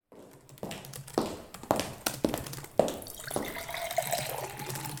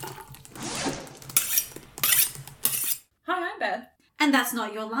And that's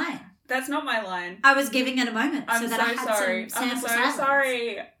not your line. That's not my line. I was giving it a moment I'm so that so I had sorry. some sample I'm so silence.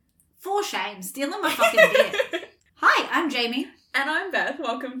 sorry. For shame, stealing my fucking beer. Hi, I'm Jamie. And I'm Beth.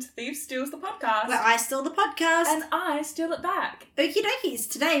 Welcome to Thief Steals the Podcast. Where I steal the podcast. And I steal it back. Okie dokies.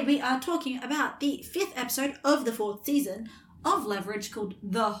 Today we are talking about the 5th episode of the 4th season of Leverage called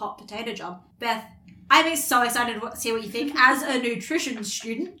The Hot Potato Job. Beth, I'm so excited to see what you think. As a nutrition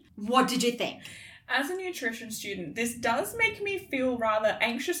student, what did you think? As a nutrition student, this does make me feel rather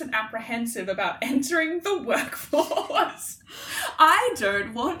anxious and apprehensive about entering the workforce. I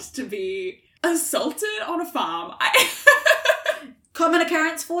don't want to be assaulted on a farm. Common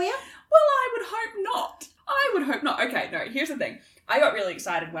occurrence for you? Well, I would hope not. Okay, no, here's the thing. I got really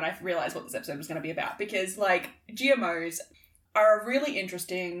excited when I realised what this episode was going to be about because, GMOs are a really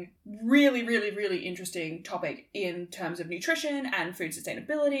interesting topic in terms of nutrition and food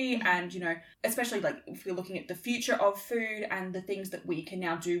sustainability and, especially, if you're looking at the future of food and the things that we can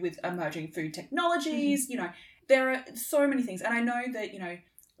now do with emerging food technologies, there are so many things. And I know that,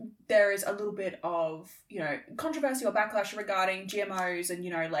 there is a little bit of, controversy or backlash regarding GMOs and,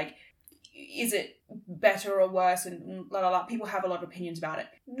 is it better or worse and blah, blah, blah. People have a lot of opinions about it.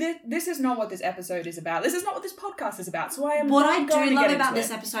 This is not what this episode is about. This is not what this podcast is about. So What I do love about this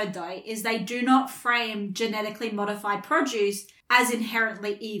episode, though, is they do not frame genetically modified produce as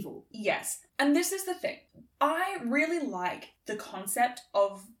inherently evil. Yes. And this is the thing. I really like the concept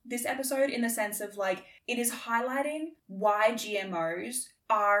of this episode in the sense of, it is highlighting why GMOs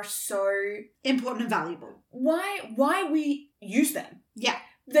are so important and valuable. Why we use them. Yeah.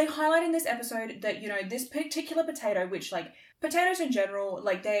 They highlight in this episode that, this particular potato, which, potatoes in general,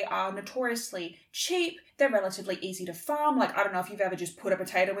 they are notoriously cheap. They're relatively easy to farm. I don't know if you've ever just put a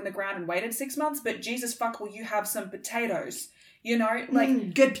potato in the ground and waited 6 months, but Jesus fuck, will you have some potatoes?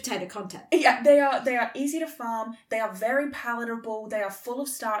 Good potato content. Yeah, they are easy to farm. They are very palatable. They are full of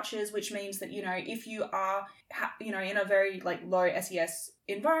starches, which means that, if you are, in a very, low SES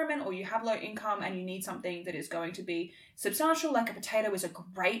environment or you have low income and you need something that is going to be substantial, a potato is a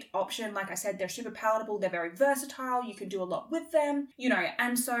great option. Like I said, they're super palatable. They're very versatile. You can do a lot with them,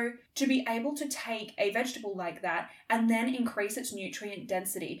 and so to be able to take a vegetable like that and then increase its nutrient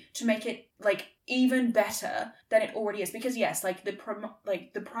density to make it, even better than it already is. Because yes,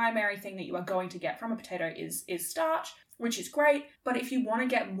 the primary thing that you are going to get from a potato is starch, which is great. But if you want to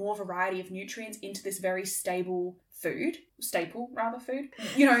get more variety of nutrients into this very staple food, this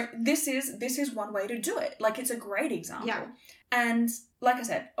is one way to do it. It's a great example. Yeah. And like I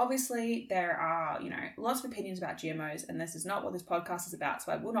said, obviously there are, lots of opinions about GMOs, and this is not what this podcast is about,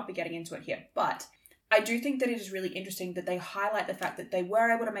 so I will not be getting into it here. But I do think that it is really interesting that they highlight the fact that they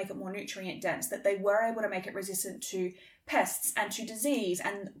were able to make it more nutrient dense, that they were able to make it resistant to pests and to disease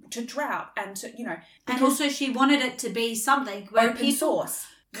and to drought and to, And also she wanted it to be something where open people source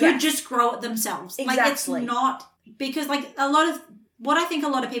could just grow it themselves. Exactly. It's not, because what I think a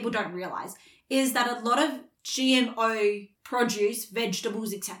lot of people don't realise is that a lot of GMO produce,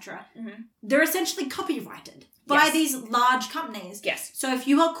 vegetables, etc., they're essentially copyrighted by these large companies. Yes. So if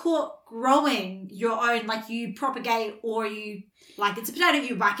you are caught growing your own, you propagate or you, it's a potato,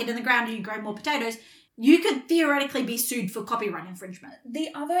 you whack it in the ground and you grow more potatoes, you could theoretically be sued for copyright infringement. The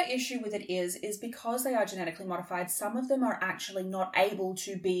other issue with it is because they are genetically modified, some of them are actually not able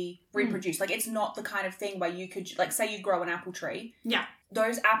to be reproduced. It's not the kind of thing where you could, say you grow an apple tree. Yeah.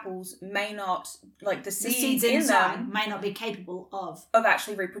 Those apples may not, the seeds inside in them may not be capable of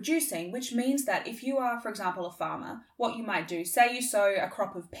actually reproducing, which means that if you are, for example, a farmer, what you might do, say you sow a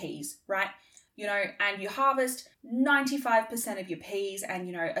crop of peas, right? And you harvest 95% of your peas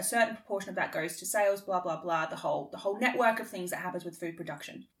and, a certain proportion of that goes to sales, blah, blah, blah, the whole network of things that happens with food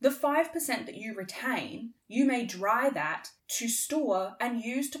production. The 5% that you retain, you may dry that to store and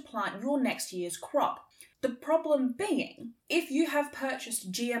use to plant your next year's crop. The problem being, if you have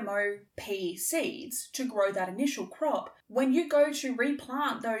purchased GMO pea seeds to grow that initial crop, when you go to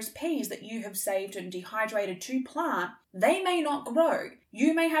replant those peas that you have saved and dehydrated to plant, they may not grow.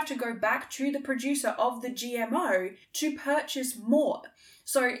 You may have to go back to the producer of the GMO to purchase more.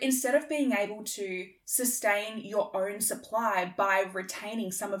 So instead of being able to sustain your own supply by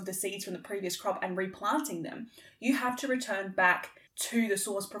retaining some of the seeds from the previous crop and replanting them, you have to return back to the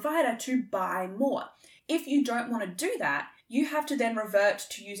source provider to buy more. If you don't want to do that, you have to then revert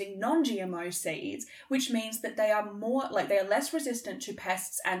to using non-GMO seeds, which means that they are they are less resistant to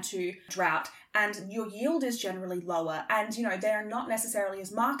pests and to drought, and your yield is generally lower, and, they are not necessarily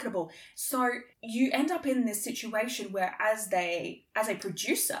as marketable. So you end up in this situation where as a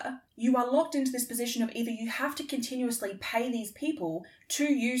producer, you are locked into this position of either you have to continuously pay these people to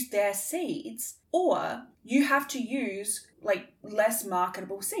use their seeds, or you have to use less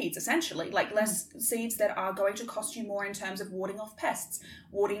marketable seeds, essentially. Like, less seeds that are going to cost you more in terms of warding off pests,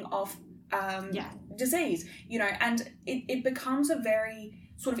 warding off disease, you know, and it becomes a very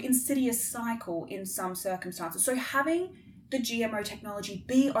sort of insidious cycle in some circumstances. So having the GMO technology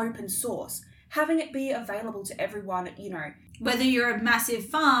be open source, having it be available to everyone, you know, whether you're a massive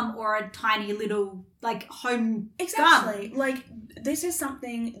farm or a tiny little, like, home exactly garden. Like, this is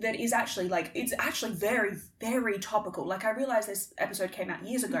something that is actually, like, it's actually very, very topical. Like, I realize this episode came out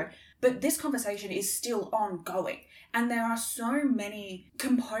years ago, but this conversation is still ongoing, and there are so many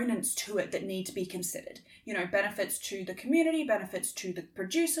components to it that need to be considered. You know, benefits to the community, benefits to the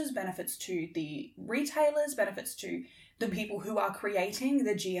producers, benefits to the retailers, benefits to the people who are creating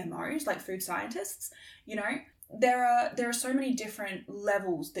the GMOs, like food scientists. You know, there are so many different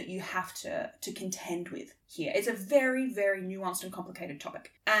levels that you have to contend with here. It's a very, very nuanced and complicated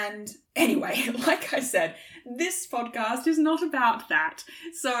topic. And anyway, like I said, this podcast is not about that.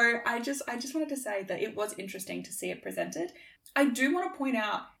 So I just wanted to say that it was interesting to see it presented. I do want to point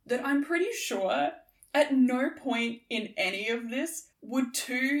out that I'm pretty sure at no point in any of this would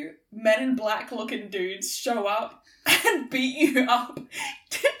two men in black looking dudes show up and beat you up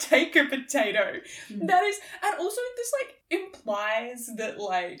to take a potato. That is, and also this, like, implies that,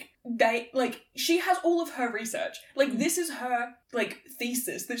 like, she has all of her research. Like, this is her, like,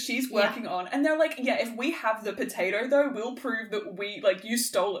 thesis that she's working on. And they're like, yeah, if we have the potato, though, we'll prove that you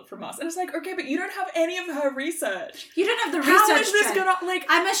stole it from us. And it's like, okay, but you don't have any of her research. You don't have the research. How is this gonna, like...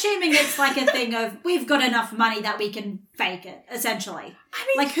 I'm assuming it's like a thing of, we've got enough money that we can fake it, essentially. I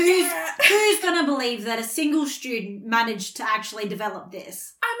mean, like, who's gonna believe that a single student managed to actually develop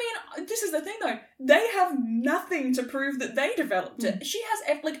this? I mean, this is the thing, though. They have nothing to prove that they developed it. She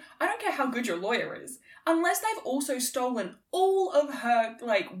has, like, I don't care how good your lawyer is. Unless they've also stolen all of her,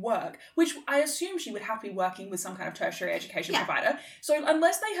 like, work, which I assume she would have to be working with some kind of tertiary education provider. So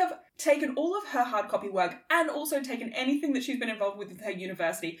unless they have taken all of her hard copy work and also taken anything that she's been involved with her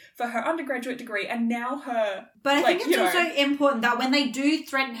university for her undergraduate degree and now her... But I think it's also important that when they do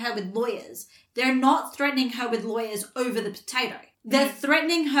threaten her with lawyers, they're not threatening her with lawyers over the potato. They're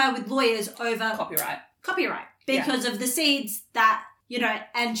threatening her with lawyers over... Copyright. Because of the seeds that... You know,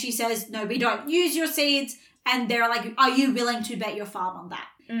 and she says, no, we don't use your seeds. And they're like, are you willing to bet your farm on that?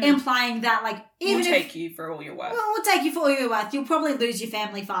 Implying that, like, even we'll take you for all your worth. Well, we'll take you for all your worth. You'll probably lose your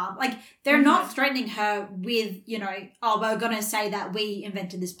family farm. Like, they're not threatening her with, you know, oh, we're going to say that we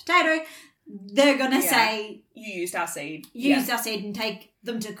invented this potato. They're going to say... You used our seed. Used our seed and take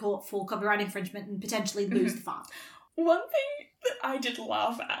them to court for copyright infringement and potentially lose the farm. One thing that I did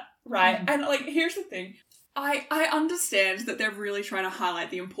laugh at, right? And, like, here's the thing. I understand that they're really trying to highlight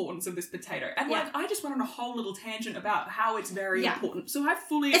the importance of this potato. And, like, I just went on a whole little tangent about how it's very important. So I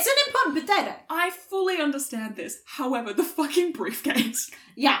fully... It's an important potato. I fully understand this. However, the fucking briefcase.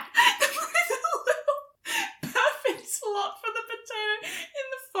 Yeah. The little perfect slot for the potato in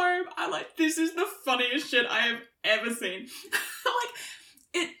the foam. I'm like, this is the funniest shit I have ever seen.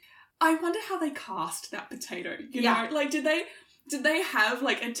 I wonder how they cast that potato, you know? Like, did they have,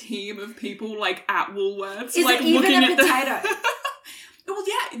 like, a team of people, like, at Woolworths? Is like, it even looking a at potato? Well,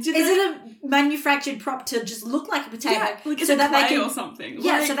 yeah. Is it a manufactured prop to just look like a potato? Yeah, like, so that they can, or something.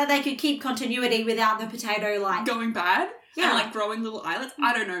 Yeah, like, so that they could keep continuity without the potato, like... Going bad? Yeah. And, like, growing little islets?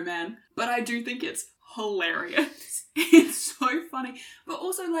 I don't know, man. But I do think it's hilarious. It's so funny. But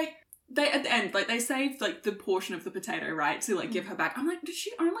also, like... They, at the end, like, they saved, like, the portion of the potato, right, to, like, give her back. I'm like, did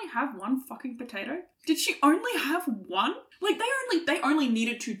she only have one fucking potato? Did she only have one? Like, they only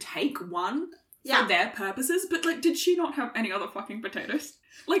needed to take one for their purposes, but, like, did she not have any other fucking potatoes?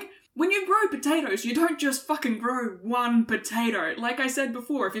 Like, when you grow potatoes, you don't just fucking grow one potato. Like I said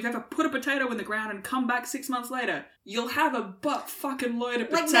before, if you've ever put a potato in the ground and come back 6 months later, you'll have a butt fucking load of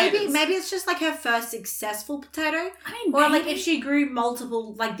potatoes. Like, maybe it's just, like, her first successful potato. I mean, or, like, if she grew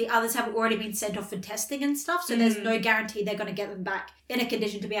multiple, like, the others have already been sent off for testing and stuff, so there's no guarantee they're going to get them back in a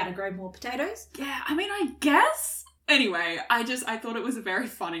condition to be able to grow more potatoes. Yeah, I mean, I guess... Anyway, I thought it was very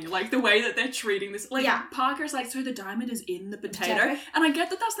funny, like, the way that they're treating this. Like, Parker's like, so the diamond is in the potato? And I get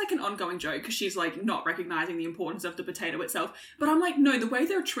that that's, like, an ongoing joke, because she's, like, not recognising the importance of the potato itself. But I'm like, no, the way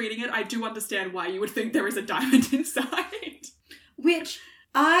they're treating it, I do understand why you would think there is a diamond inside. Which...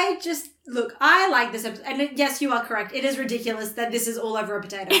 I like this episode. And yes, you are correct. It is ridiculous that this is all over a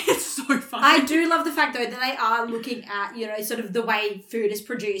potato. It's so funny. I do love the fact, though, that they are looking at, you know, sort of the way food is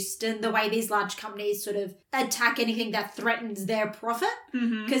produced and the way these large companies sort of attack anything that threatens their profit.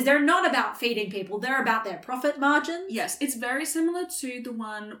 Because they're not about feeding people. They're about their profit margins. Yes, it's very similar to the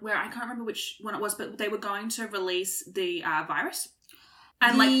one where, I can't remember which one it was, but they were going to release the virus.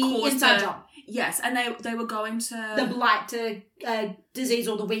 and caused inside job. Yes, and they were going to the blight to disease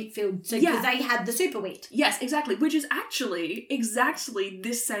all the wheat field, so because they had the super wheat. Yes, exactly, which is actually exactly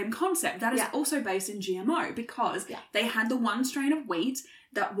this same concept. That is also based in GMO because they had the one strain of wheat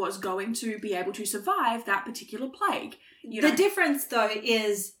that was going to be able to survive that particular plague. The difference, though,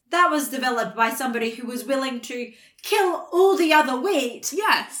 is that was developed by somebody who was willing to kill all the other wheat.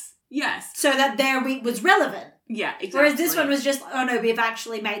 Yes. So that their wheat was relevant. Yeah, exactly. Whereas this one was just, oh no, we've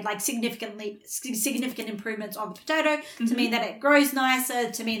actually made significant improvements on the potato to mean that it grows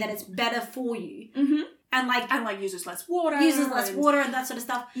nicer, to mean that it's better for you. Mm-hmm. And uses less water. And that sort of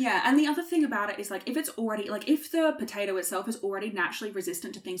stuff. Yeah, and the other thing about it is if it's already, if the potato itself is already naturally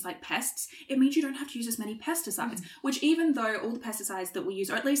resistant to things like pests, it means you don't have to use as many pesticides, which even though all the pesticides that we use,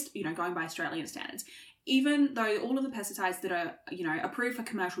 or at least, going by Australian standards, even though all of the pesticides that are, approved for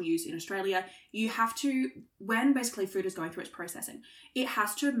commercial use in Australia, you have to, when basically food is going through its processing, it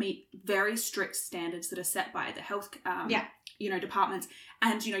has to meet very strict standards that are set by the health departments,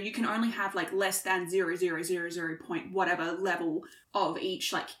 and you can only have less than 0.000 point whatever level of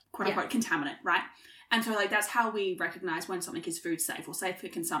each quote unquote contaminant, right? And so that's how we recognize when something is food safe or safe for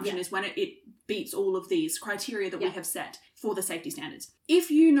consumption is when it beats all of these criteria that we have set for the safety standards.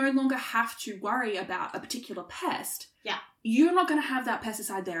 If you no longer have to worry about a particular pest, you're not going to have that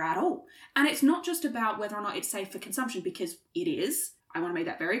pesticide there at all. And it's not just about whether or not it's safe for consumption, because it is. I want to make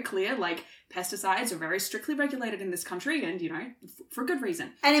that very clear. Pesticides are very strictly regulated in this country and, for good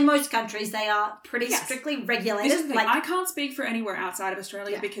reason. And in most countries, they are pretty strictly regulated. This is the thing. I can't speak for anywhere outside of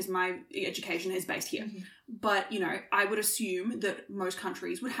Australia because my education is based here. Mm-hmm. But, I would assume that most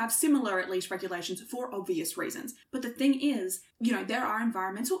countries would have similar, at least, regulations for obvious reasons. But the thing is, there are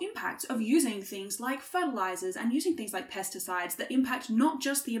environmental impacts of using things like fertilizers and using things like pesticides that impact not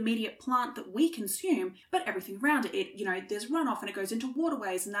just the immediate plant that we consume, but everything around it. There's runoff and it goes into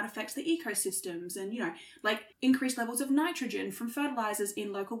waterways and that affects the ecosystems. And, increased levels of nitrogen from fertilizers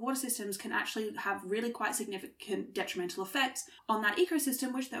in local water systems can actually have really quite significant detrimental effects on that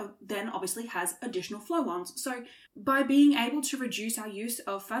ecosystem, which then obviously has additional flow-ons. So by being able to reduce our use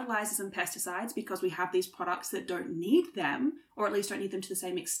of fertilizers and pesticides because we have these products that don't need them, or at least don't need them to the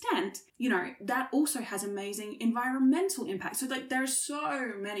same extent, that also has amazing environmental impact. So there's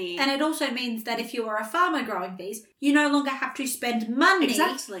so many. And it also means that if you are a farmer growing these, you no longer have to spend money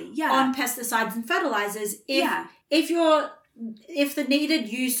on pesticides and fertilizers. If the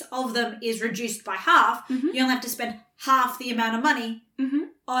needed use of them is reduced by half, you only have to spend half the amount of money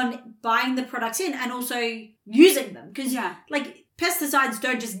on buying the products in and also using them. Because pesticides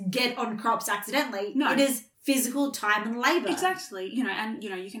don't just get on crops accidentally. No. It is physical time and labour. Exactly. You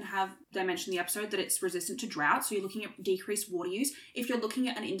can have, they mentioned in the episode that it's resistant to drought, so you're looking at decreased water use. If you're looking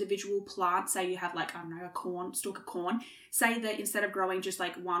at an individual plant, say you have a stalk of corn, say that instead of growing just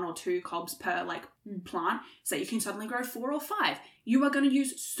 1 or 2 cobs per plant, say you can suddenly grow 4 or 5. You are going to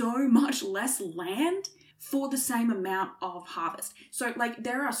use so much less land for the same amount of harvest. So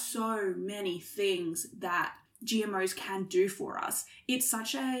there are so many things that GMOs can do for us. It's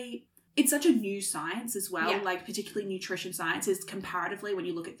such a new science as well, particularly nutrition science is comparatively, when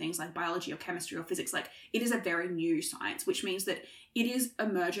you look at things like biology or chemistry or physics, it is a very new science, which means that it is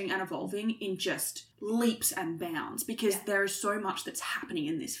emerging and evolving in just leaps and bounds because there is so much that's happening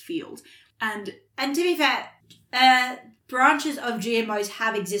in this field. And to be fair, branches of GMOs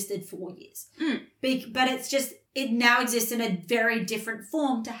have existed for years. But it's just, it now exists in a very different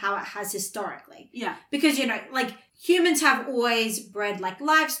form to how it has historically. Yeah. Because, humans have always bred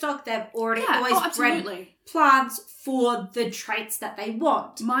livestock. They've always bred plants for the traits that they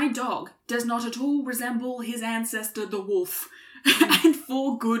want. My dog does not at all resemble his ancestor, the wolf. And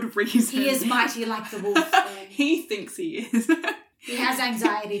for good reason. He is mighty like the wolf. He thinks he is. He has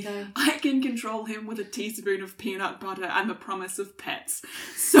anxiety, though. I can control him with a teaspoon of peanut butter and the promise of pets.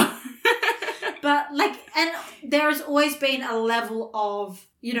 So... But, and there has always been a level of,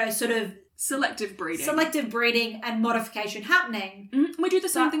 sort of... Selective breeding and modification happening. We do the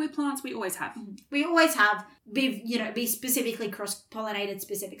same thing with plants. We always have. We always have. We specifically cross-pollinated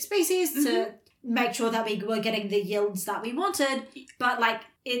specific species to make sure that we were getting the yields that we wanted. But,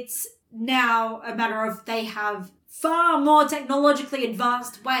 it's now a matter of they have far more technologically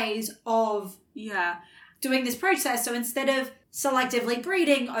advanced ways of doing this process. So instead of selectively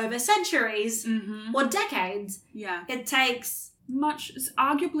breeding over centuries or decades, it takes...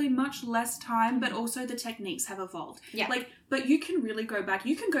 arguably much less time, but also the techniques have evolved. Yeah. but you can really go back.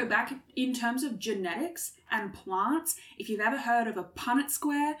 You can go back in terms of genetics and plants. If you've ever heard of a Punnett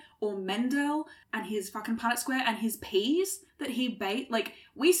square or Mendel and his fucking Punnett square and his peas that he baked, like,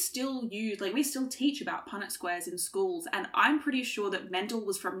 we still teach about Punnett squares in schools. And I'm pretty sure that Mendel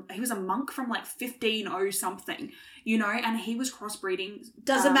he was a monk from like 1500 something, you know, and he was crossbreeding.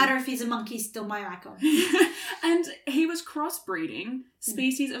 Doesn't matter if he's a monkey, still my icon. And he was crossbreeding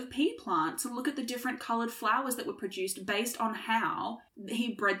species of pea plants to look at the different coloured flowers that were produced based on how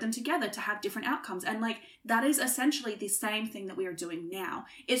he bred them together to have different outcomes. And like, that is essentially the same thing that we are doing now.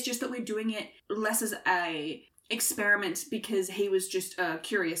 It's just that we're doing it less as a experiment because he was just a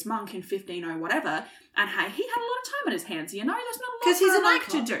curious monk in 1500 whatever, and hey, he had a lot of time on his hands, you know, there's not a lot because he's an monk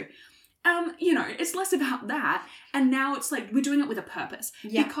icon to do. You know, it's less about that, and now it's like we're doing it with a purpose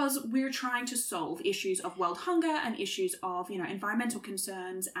because we're trying to solve issues of world hunger and issues of, you know, environmental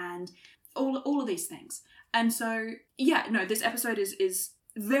concerns and all of these things. And so, yeah, no, this episode is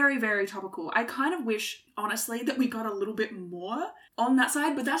very, very topical. I kind of wish, honestly, that we got a little bit more on that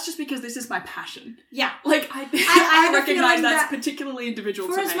side, but that's just because this is my passion. Yeah. Like, I recognize that's particularly individual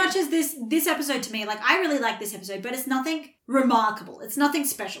to me. For as much as this episode to me, like, I really like this episode, but it's nothing remarkable. It's nothing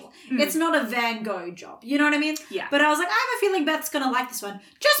special. It's not a Van Gogh job. You know what I mean? Yeah. But I was like, I have a feeling Beth's going to like this one,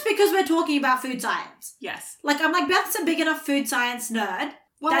 just because we're talking about food science. Yes. Like, I'm like, Beth's a big enough food science nerd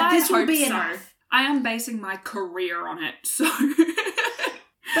that this will be enough. I am basing my career on it, so...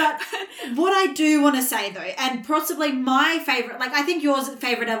 But what I do want to say, though, and possibly my favourite, like, I think yours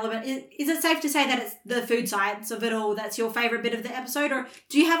favourite element, is it safe to say that it's the food science of it all that's your favourite bit of the episode? Or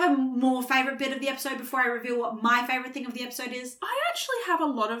do you have a more favourite bit of the episode before I reveal what my favourite thing of the episode is? I actually have a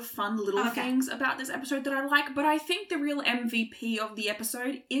lot of fun little things about this episode that I like, but I think the real MVP of the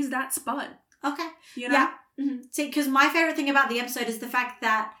episode is that Spud. Okay. You know? Yeah. Mm-hmm. See, because my favourite thing about the episode is the fact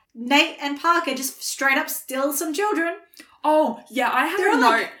that Nate and Parker just straight up steal some children. Oh, yeah, I have a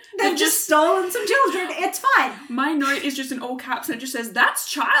note. They've just stolen some children. It's fine. My note is just in all caps and it just says, that's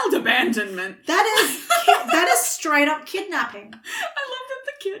child abandonment. That is straight up kidnapping. I love that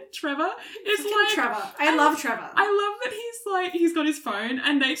the kid, Trevor, is Trevor. I love Trevor. I love that he's got his phone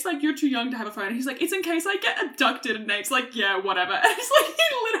and Nate's like, you're too young to have a phone. And he's like, it's in case I get abducted. And Nate's like, yeah, whatever. And it's like,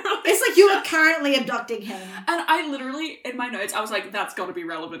 it's like you are currently abducting him. And I literally, in my notes, I was like, that's got to be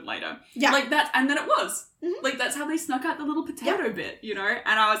relevant later. Yeah. Like that, and then it was. Mm-hmm. Like, that's how they snuck out the little potato bit, you know?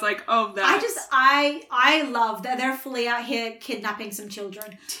 And I was like, oh, that's... I love that they're fully out here kidnapping some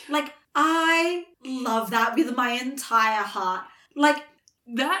children. Like, I love that with my entire heart. Like...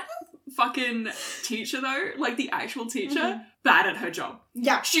 That fucking teacher, though, like the actual teacher, bad at her job.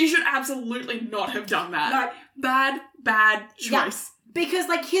 Yeah. She should absolutely not have done that. No. Bad choice. Yeah. Because,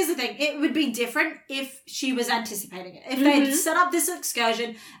 like, here's the thing. It would be different if she was anticipating it. If they had set up this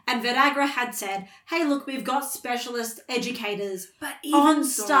excursion and Vidagra had said, hey, look, we've got specialist educators on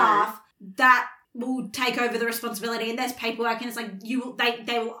staff that will take over the responsibility and there's paperwork and it's like,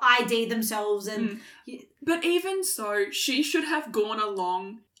 they will ID themselves and... But even so, she should have gone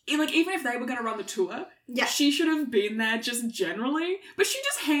along... Like, even if they were going to run the tour, she should have been there just generally. But she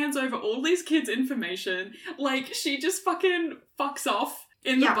just hands over all these kids' information. Like, she just fucking fucks off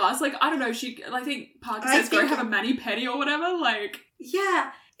in the bus. Like, I don't know, I think Parker says go have a mani-pedi or whatever, like...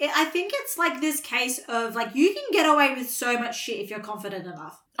 Yeah, I think it's like this case of, like, you can get away with so much shit if you're confident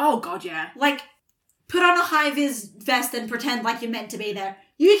enough. Oh, God, yeah. Like, put on a high-vis vest and pretend like you're meant to be there.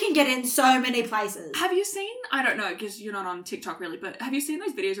 You can get in so many places. Have you seen, I don't know, because you're not on TikTok really, but have you seen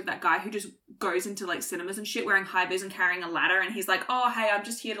those videos of that guy who just goes into, like, cinemas and shit wearing high-vis and carrying a ladder and he's like, oh, hey, I'm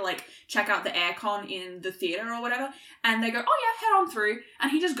just here to, like, check out the aircon in the theatre or whatever. And they go, oh, yeah, head on through. And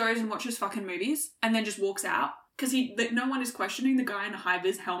he just goes and watches fucking movies and then just walks out because no one is questioning the guy in a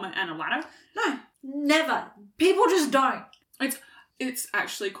high-vis helmet and a ladder. No, never. People just don't. It's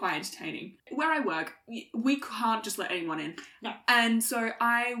actually quite entertaining. Where I work, we can't just let anyone in. No. And so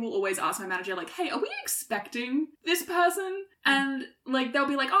I will always ask my manager, like, hey, are we expecting this person? And, like, they'll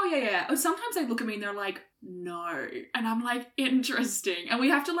be like, oh, yeah. Or sometimes they look at me and they're like, no. And I'm like, interesting. And we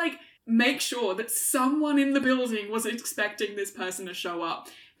have to, like, make sure that someone in the building was expecting this person to show up.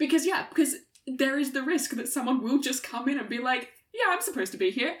 Because there is the risk that someone will just come in and be like, yeah, I'm supposed to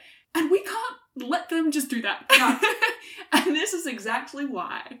be here. And we can't let them just do that. No. And this is exactly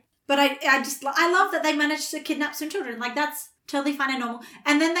why. But I love that they managed to kidnap some children. Like, that's totally fun and normal.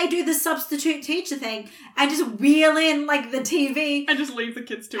 And then they do the substitute teacher thing and just wheel in, like, the TV. And just leave the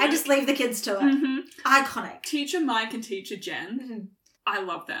kids to it. And just leave the kids to it. Mm-hmm. Iconic. Teacher Mike and Teacher Jen. Mm-hmm. I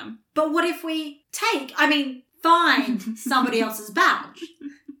love them. But what if we find somebody else's badge?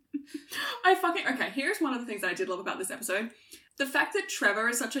 Okay, here's one of the things that I did love about this episode. the fact that Trevor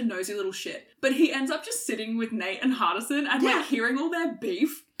is such a nosy little shit, but he ends up just sitting with Nate and Hardison and like hearing all their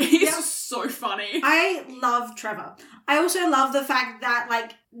beef is so funny. I love Trevor. I also love the fact that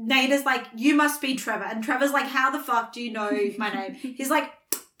like Nate is like, you must be Trevor. And Trevor's like, how the fuck do you know my name? He's like,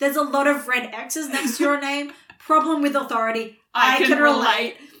 there's a lot of red X's next to your name. Problem with authority. I can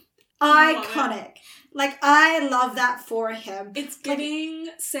relate. Iconic. Like, I love that for him. It's giving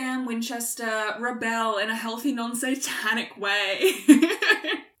Sam Winchester rebel in a healthy, non-satanic way.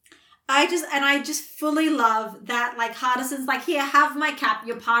 I just fully love that, like, Hardison's like, here, have my cap.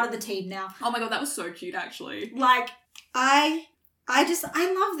 You're part of the team now. Oh my God, that was so cute, actually. Like, I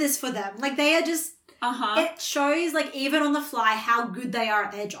love this for them. Like, they are just, it shows, like, even on the fly, how good they are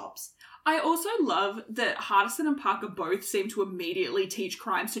at their jobs. I also love that Hardison and Parker both seem to immediately teach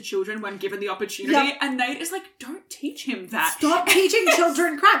crimes to children when given the opportunity. Yep. And Nate is like, don't teach him that. Stop teaching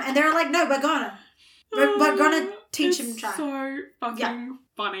children crime. And they're like, no, we're gonna teach him crime. So fucking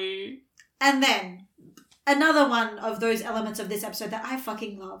funny. And then, another one of those elements of this episode that I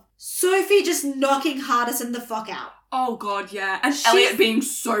fucking love. Sophie just knocking Hardison the fuck out. Oh God, yeah. And Elliot being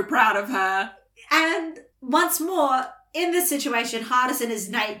so proud of her. And once more, in this situation, Hardison is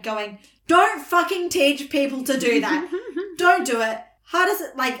Nate going, don't fucking teach people to do that. Don't do it.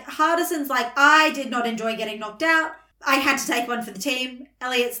 Hardison's like, I did not enjoy getting knocked out. I had to take one for the team.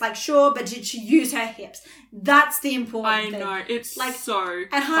 Elliot's like, sure, but did she use her hips? That's the important thing. I know, it's like so.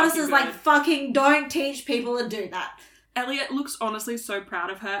 And Hardison's like, fucking don't teach people to do that. Elliot looks honestly so proud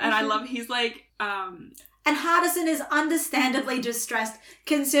of her, and I love he's like, And Hardison is understandably distressed,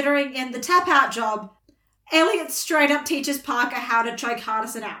 considering in the tap out job, Elliot straight up teaches Parker how to choke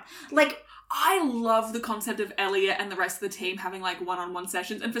Hardison out. Like, I love the concept of Elliot and the rest of the team having like one-on-one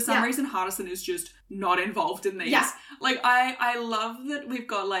sessions, and for some reason Hardison is just not involved in these. Yeah. Like, I love that we've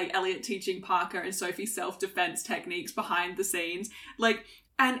got like Elliot teaching Parker and Sophie self-defense techniques behind the scenes. Like,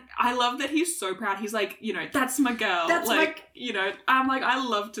 and I love that he's so proud. He's like, you know, that's my girl. That's like, you know, I'm like, I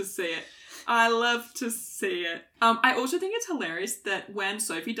love to see it. I love to see it. I also think it's hilarious that when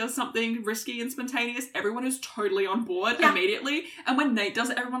Sophie does something risky and spontaneous, everyone is totally on board immediately. And when Nate does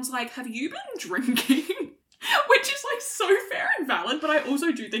it, everyone's like, have you been drinking? Which is like so fair and valid, but I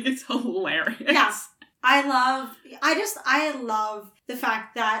also do think it's hilarious. Yeah. I love the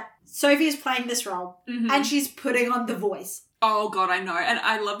fact that Sophie is playing this role and she's putting on the voice. Oh God, I know. And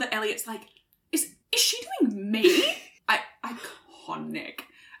I love that Elliot's like, is she doing me? Iconic.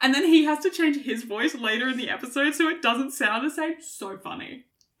 And then he has to change his voice later in the episode so it doesn't sound the same. So funny.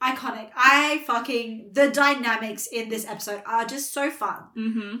 Iconic. The dynamics in this episode are just so fun.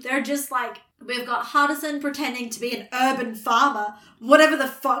 Mm-hmm. They're just like, we've got Hardison pretending to be an urban farmer, whatever the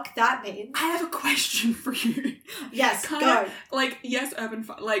fuck that means. I have a question for you. Yes, go. Like, yes,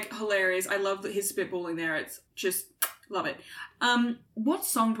 like, hilarious. I love that he's spitballing there. It's just, love it. What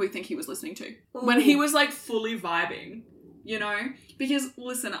song do we think he was listening to? Ooh. When he was, like, fully vibing? You know? Because,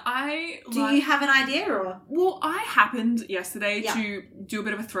 listen, Do you have an idea, or? Well, I happened yesterday to do a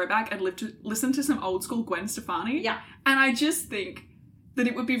bit of a throwback and listen to some old school Gwen Stefani. Yeah. And I just think that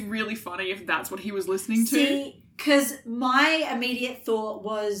it would be really funny if that's what he was listening to. See, because my immediate thought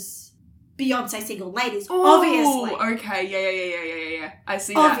was Beyonce Single Ladies, obviously. Oh, okay. Yeah. I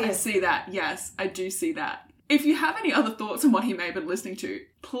see that. I see that. Yes, I do see that. If you have any other thoughts on what he may have been listening to,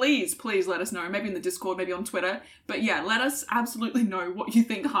 please let us know. Maybe in the Discord, maybe on Twitter. But yeah, let us absolutely know what you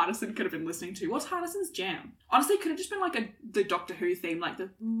think Hardison could have been listening to. What's Hardison's jam? Honestly, it could have just been like the Doctor Who theme, like the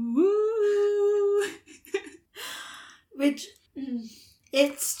woo. Which,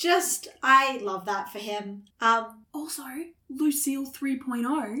 it's just, I love that for him. Also, Lucille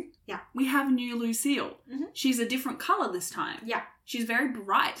 3.0. Yeah. We have new Lucille. Mm-hmm. She's a different colour this time. Yeah. She's very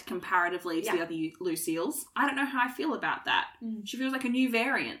bright comparatively to the other Lucilles. I don't know how I feel about that. Mm. She feels like a new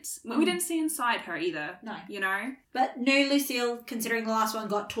variant. We didn't see inside her either. No. You know? But new Lucille, considering the last one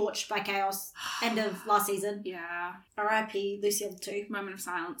got torched by Chaos end of last season. Yeah. R.I.P. Lucille 2. Moment of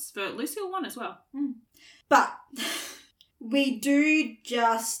silence for Lucille 1 as well. Mm. But we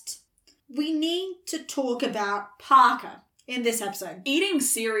need to talk about Parker in this episode. Eating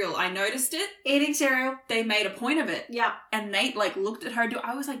cereal. I noticed it. Eating cereal. They made a point of it. Yeah. And Nate, like, looked at her.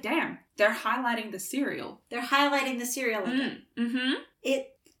 I was like, damn, they're highlighting the cereal. Again. Mm-hmm.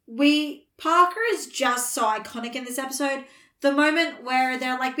 Parker is just so iconic in this episode. The moment where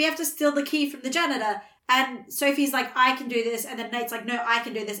they're like, we have to steal the key from the janitor. And Sophie's like, I can do this. And then Nate's like, no, I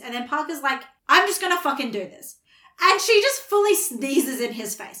can do this. And then Parker's like, I'm just going to fucking do this. And she just fully sneezes in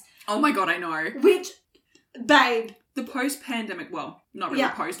his face. Oh my God, I know. Which, babe. The post-pandemic, well, not really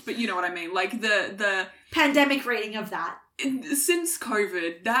post, but you know what I mean. Like the pandemic reading of that. Since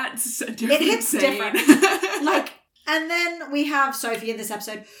COVID, that's a different It hits scene. different. Like, And then we have Sophie in this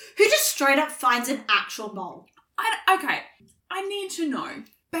episode, who just straight up finds an actual mole. Okay, I need to know,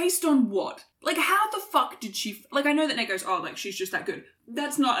 based on what? Like, how the fuck did she... Like, I know that Nate goes, oh, like, she's just that good.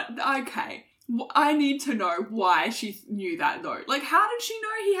 That's not... Okay. I need to know why she knew that, though. Like, how did she know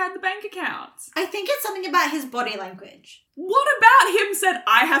he had the bank accounts? I think it's something about his body language. What about him said,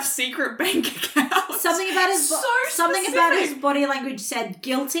 I have secret bank accounts? Something about his body language said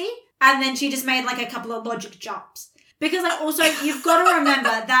guilty, and then she just made, like, a couple of logic jumps. Because, like, also, you've got to remember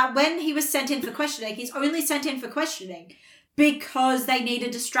that when he was sent in for questioning, he's only sent in for questioning because they need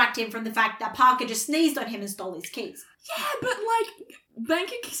to distract him from the fact that Parker just sneezed on him and stole his keys. Yeah, but,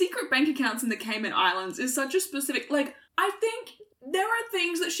 like, secret bank accounts in the Cayman Islands is such a specific... Like, I think there are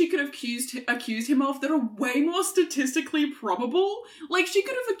things that she could have accused him of that are way more statistically probable. Like, she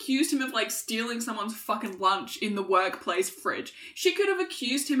could have accused him of, like, stealing someone's fucking lunch in the workplace fridge. She could have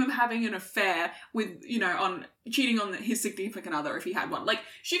accused him of having an affair with, you know, on cheating on his significant other if he had one. Like,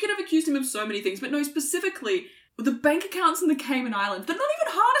 she could have accused him of so many things, but no, specifically, the bank accounts in the Cayman Islands that not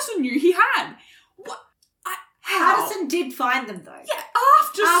even Hardison knew he had. What? How? Hardison did find them, though. Yeah,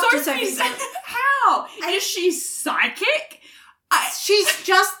 after Sophie's... How? Is she psychic? She's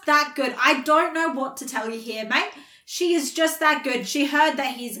just that good. I don't know what to tell you here, mate. She is just that good. She heard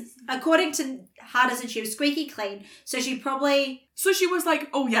that he's, according to Hardison, she was squeaky clean. So she was like,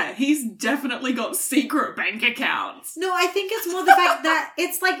 oh yeah, he's definitely got secret bank accounts. No, I think it's more the fact that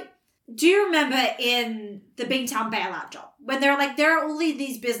it's like, do you remember in the Beantown bailout job? When they're like, there are all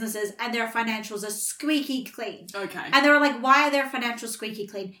these businesses and their financials are squeaky clean. Okay. And they were like, why are their financials squeaky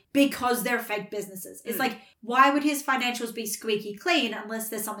clean? Because they're fake businesses. It's like, why would his financials be squeaky clean unless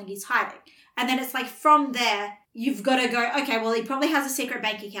there's something he's hiding? And then it's like, from there, you've got to go, okay, well, he probably has a secret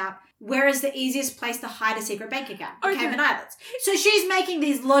bank account. Where is the easiest place to hide a secret bank account? The Cayman Islands. So she's making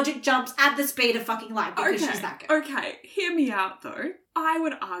these logic jumps at the speed of fucking light because she's that good. Okay, hear me out though. I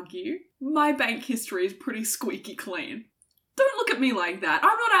would argue my bank history is pretty squeaky clean. Don't look at me like that.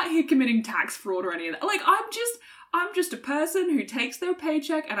 I'm not out here committing tax fraud or any of that. Like, I'm just a person who takes their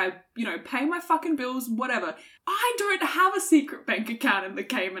paycheck and I, you know, pay my fucking bills, whatever. I don't have a secret bank account in the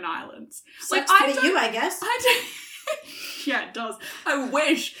Cayman Islands. Like, I guess. Yeah, it does. I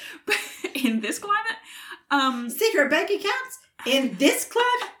wish. But in this climate, secret bank accounts? In this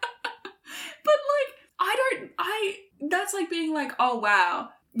climate? But, that's like being like, oh, wow,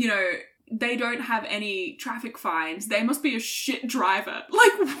 you know, they don't have any traffic fines. They must be a shit driver.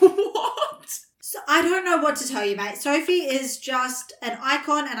 Like, what? So I don't know what to tell you, mate. Sophie is just an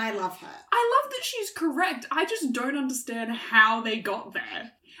icon and I love her. I love that she's correct. I just don't understand how they got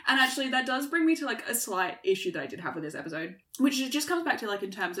there. And actually, that does bring me to, like, a slight issue that I did have with this episode, which just comes back to, like,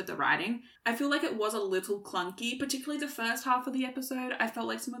 in terms of the writing. I feel like it was a little clunky, particularly the first half of the episode. I felt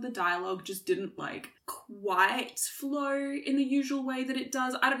like some of the dialogue just didn't, like, quite flow in the usual way that it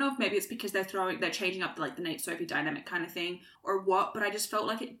does. I don't know if maybe it's because they're changing up, like, the Nate-Sophie dynamic kind of thing or what, but I just felt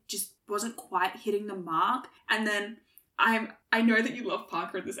like it just wasn't quite hitting the mark. And then I know that you love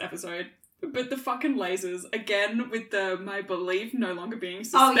Parker in this episode, but the fucking lasers, again, with my belief no longer being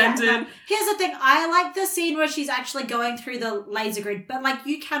suspended. Oh, yeah. No. Here's the thing. I like the scene where she's actually going through the laser grid, but, like,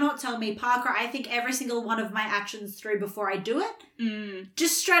 you cannot tell me, Parker, I think every single one of my actions through before I do it.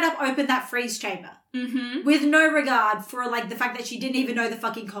 Just straight up open that freeze chamber. Mm-hmm. With no regard for, like, the fact that she didn't even know the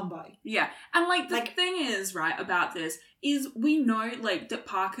fucking combo. Yeah. And, like, the thing is, right, about this is we know, like, that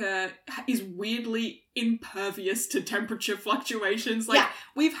Parker is weirdly impervious to temperature fluctuations. Like,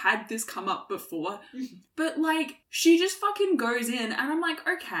 we've had this come up before. Mm-hmm. But, like, she just fucking goes in and I'm like,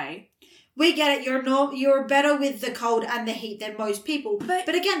 okay. We get it. You're better with the cold and the heat than most people.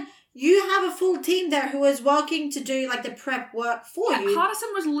 But again, you have a full team there who is working to do, like, the prep work for you.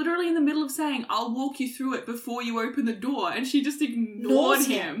 Hardison was literally in the middle of saying, I'll walk you through it before you open the door. And she just ignored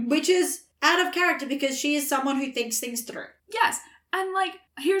him. Which is out of character because she is someone who thinks things through. Yes. And, like,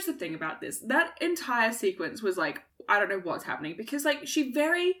 here's the thing about this. That entire sequence was, like, I don't know what's happening. Because, like, she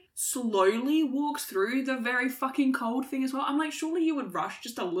very slowly walks through the very fucking cold thing as well. I'm like, surely you would rush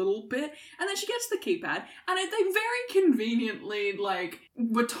just a little bit. And then she gets the keypad. And they very conveniently, like,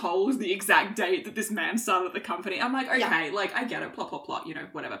 were told the exact date that this man started at the company. I'm like, okay, like, I get it. Plot, plot, plot, you know,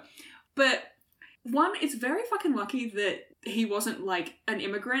 whatever. But, one, it's very fucking lucky that he wasn't, like, an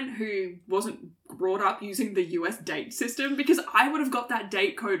immigrant who wasn't brought up using the US date system, because I would have got that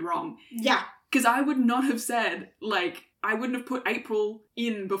date code wrong. Yeah. Because I would not have said, like, I wouldn't have put April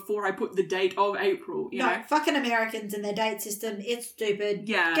in before I put the date of April, you know? Fucking Americans and their date system, it's stupid.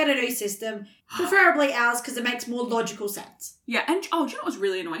 Yeah. Get a new system. Preferably ours, because it makes more logical sense. Yeah, and, do you know what's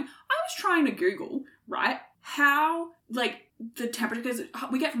really annoying? I was trying to Google, right, how, like, the temperature, because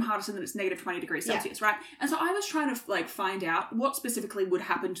we get from Hardison that it's negative 20 degrees Celsius, right? And so I was trying to like find out what specifically would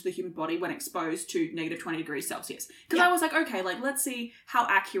happen to the human body when exposed to negative 20 degrees Celsius. Because I was like, okay, like let's see how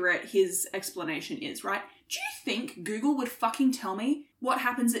accurate his explanation is, right? Do you think Google would fucking tell me what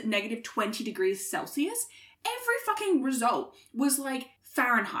happens at negative 20 degrees Celsius? Every fucking result was like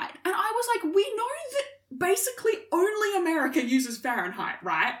Fahrenheit. And I was like, we know that basically only America uses Fahrenheit,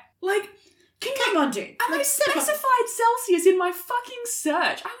 right? Like, come on, dude. And like, I specified Celsius in my fucking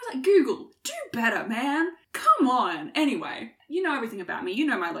search. I was like, Google, do better, man. Come on. Anyway, you know everything about me. You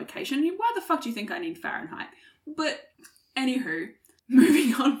know my location. Why the fuck do you think I need Fahrenheit? But, anywho,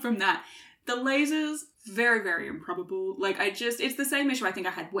 moving on from that. The lasers, very, very improbable. Like, it's the same issue I think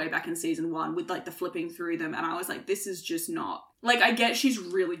I had way back in season 1 with, like, the flipping through them. And I was like, this is just not... Like, I get she's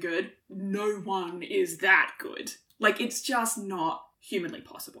really good. No one is that good. Like, it's just not humanly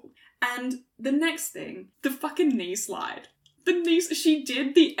possible. And the next thing, the fucking knee slide. She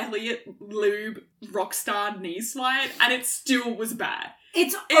did the Elliot Lube Rockstar knee slide, and it still was bad.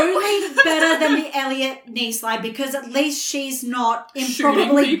 It's only better than the Elliot knee slide because at least she's not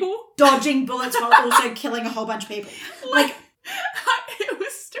improbably dodging bullets while also killing a whole bunch of people. Like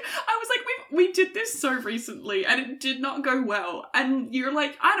I was like, we did this so recently and it did not go well. And you're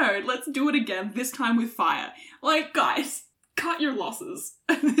like, I know, let's do it again, this time with fire. Like, guys, cut your losses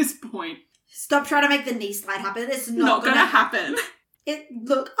at this point. Stop trying to make the knee slide happen. It's not going to happen.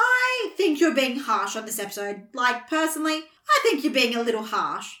 Look, I think you're being harsh on this episode. Like, personally, I think you're being a little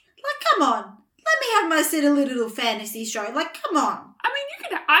harsh. Like, come on. Let me have my silly little fantasy show. Like, come on. I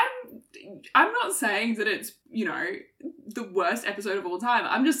mean, I'm not saying that it's, you know, the worst episode of all time.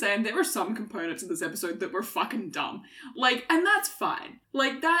 I'm just saying there were some components of this episode that were fucking dumb. Like, and that's fine.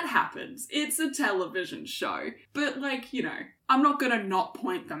 Like, that happens. It's a television show. But, like, you know, I'm not gonna not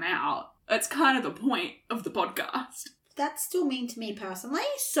point them out. That's kind of the point of the podcast. That's still mean to me personally,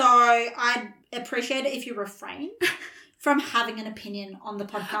 so I'd appreciate it if you refrain from having an opinion on the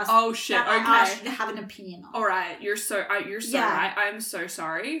podcast. Oh shit! Okay, I asked you to have an opinion on. All right, you're so right. I'm so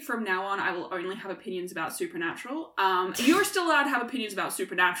sorry. From now on, I will only have opinions about Supernatural. You're still allowed to have opinions about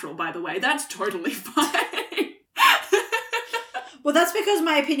Supernatural, by the way. That's totally fine. Well, that's because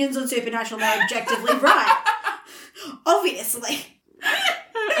my opinions on Supernatural are objectively right. Obviously.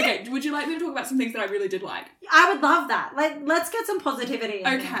 Okay, would you like me to talk about some things that I really did like? I would love that. Like, let's get some positivity in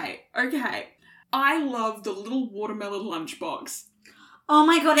Okay. I love the little watermelon lunchbox. Oh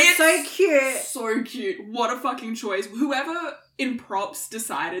my god, it's so cute. So cute. What a fucking choice. Whoever in props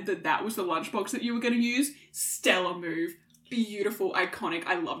decided that was the lunchbox that you were going to use, stellar move. Beautiful, iconic.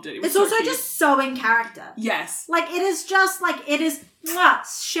 I loved it. It's also just so in character. Yes. Like, it is just, like, it is,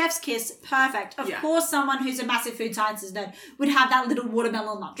 chef's kiss, perfect. Of course, someone who's a massive food sciences nerd would have that little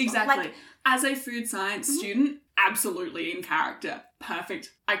watermelon lunchbox. Exactly. Like, as a food science student, absolutely in character.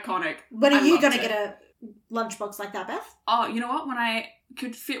 Perfect. Iconic. When are you going to get a lunchbox like that, Beth? Oh, you know what? When I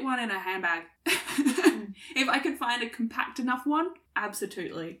could fit one in a handbag. If I could find a compact enough one,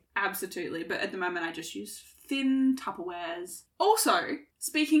 absolutely. Absolutely. But at the moment, I just use thin Tupperwares. Also,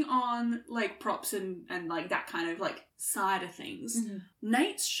 speaking on, like, props and like, that kind of, like, side of things,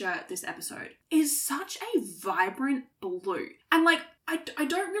 Nate's shirt this episode is such a vibrant blue. And, like, I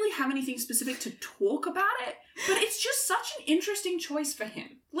don't really have anything specific to talk about it, but it's just such an interesting choice for him.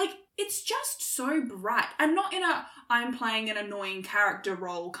 Like, it's just so bright. And not in a, I'm playing an annoying character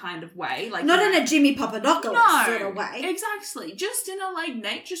role kind of way. Like, not in a Jimmy Papadopoulos sort of way. Exactly. Just in a, like,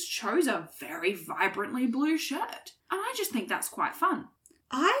 Nate just chose a very vibrantly blue shirt. And I just think that's quite fun.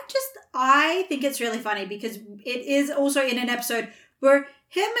 I think it's really funny because it is also in an episode where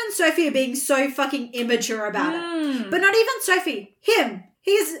him and Sophie are being so fucking immature about it. But not even Sophie. Him.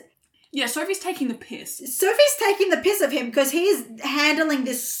 Yeah, Sophie's taking the piss. Sophie's taking the piss of him because he's handling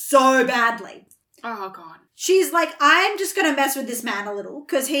this so badly. Oh, God. She's like, I'm just going to mess with this man a little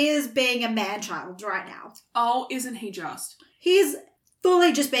because he is being a man-child right now. Oh, isn't he just? He's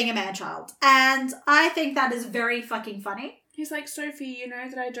fully just being a man-child. And I think that is very fucking funny. He's like, Sophie, you know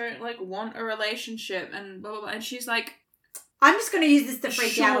that I don't, like, want a relationship and blah, blah, blah. And she's like... I'm just going to use this to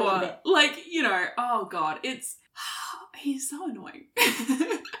freak you out a little bit. Like, you know, oh, God, it's... He's so annoying.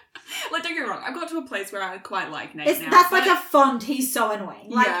 Like, don't get me wrong, I've got to a place where I quite like Nate now. That's like a fond, he's so annoying.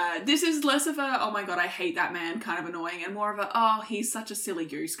 Like, yeah, this is less of a, oh my God, I hate that man kind of annoying, and more of a, oh, he's such a silly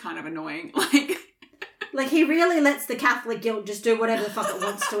goose kind of annoying. Like, he really lets the Catholic guilt just do whatever the fuck it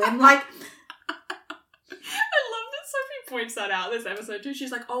wants to him. Like... I love that Sophie points that out this episode too.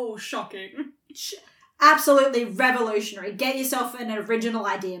 She's like, oh, shocking. Absolutely revolutionary. Get yourself an original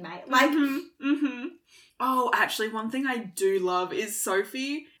idea, mate. Like... Oh, actually, one thing I do love is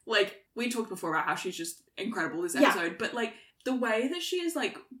Sophie. Like, we talked before about how she's just incredible this episode, but, like, the way that she is,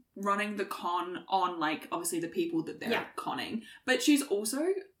 like, running the con on, like, obviously the people that they're conning, but she's also,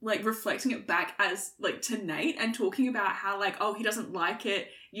 like, reflecting it back as, like, to Nate and talking about how, like, oh, he doesn't like it,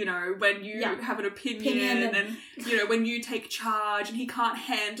 you know, when you have an opinion and, you know, when you take charge, and he can't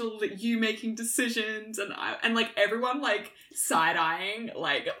handle you making decisions, and like, everyone, like, side-eyeing,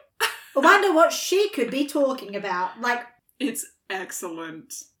 like... I wonder what she could be talking about. Like... It's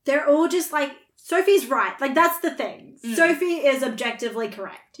excellent. They're all just, like... Sophie's right. Like, that's the thing. Sophie is objectively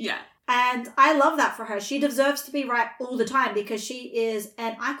correct. Yeah. And I love that for her. She deserves to be right all the time because she is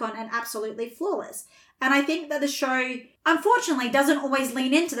an icon and absolutely flawless. And I think that the show, unfortunately, doesn't always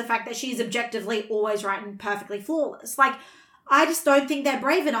lean into the fact that she's objectively always right and perfectly flawless. Like, I just don't think they're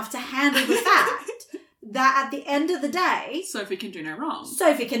brave enough to handle the fact that at the end of the day... Sophie can do no wrong.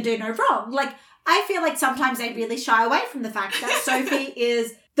 Sophie can do no wrong. Like, I feel like sometimes they really shy away from the fact that Sophie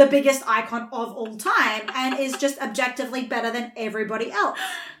is the biggest icon of all time and is just objectively better than everybody else.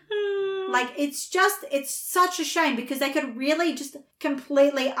 Like, it's such a shame because they could really just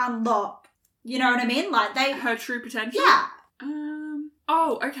completely unlock, you know what I mean? Like, her true potential? Yeah.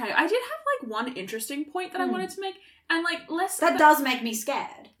 Oh, okay. I did have, like, one interesting point that I wanted to make, and, like, That does make me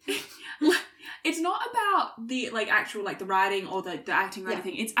scared. It's not about the, like, actual, like, the writing or the acting or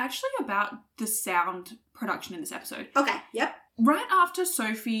anything. It's actually about the sound production in this episode. Okay, yep. Right after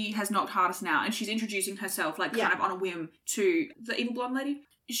Sophie has knocked Hardest out and she's introducing herself, like, kind of on a whim to the evil blonde lady,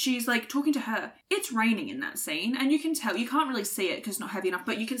 she's, like, talking to her. It's raining in that scene, and you can tell. You can't really see it because it's not heavy enough,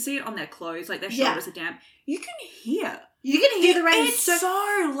 but you can see it on their clothes, like, their shoulders are damp. You can hear. You can hear the rain. It's so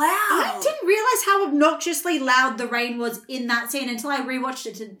loud. I didn't realise how obnoxiously loud the rain was in that scene until I rewatched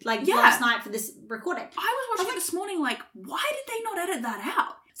it last night for this recording. I was watching it this morning, like, why did they not edit that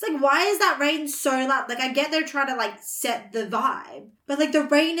out? It's like, why is that rain so loud? Like, I get they're trying to, like, set the vibe, but, like, the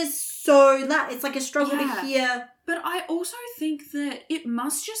rain is so loud. It's, like, a struggle to hear. But I also think that it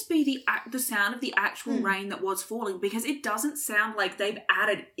must just be the sound of the actual rain that was falling, because it doesn't sound like they've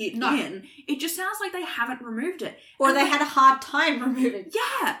added it in. It just sounds like they haven't removed it. Or they had a hard time removing it.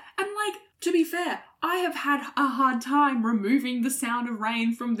 Yeah. And, like, to be fair, I have had a hard time removing the sound of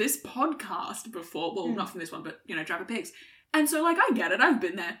rain from this podcast before. Well, not from this one, but, you know, Driver Pigs. And so, like, I get it. I've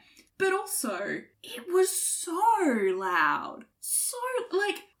been there. But also, it was so loud. So,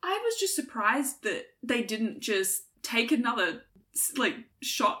 like, I was just surprised that they didn't just take another, like,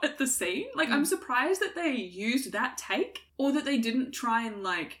 shot at the scene. Like, I'm surprised that they used that take, or that they didn't try and,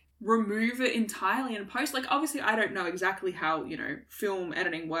 like, remove it entirely in post. Like, obviously, I don't know exactly how, you know, film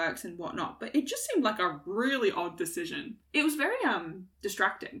editing works and whatnot, but it just seemed like a really odd decision. It was very,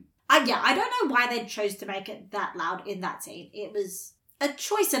 distracting. I don't know why they chose to make it that loud in that scene. It was a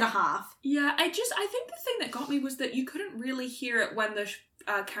choice and a half. Yeah, I think the thing that got me was that you couldn't really hear it when the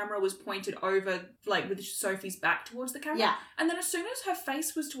camera was pointed over, like, with Sophie's back towards the camera. Yeah. And then as soon as her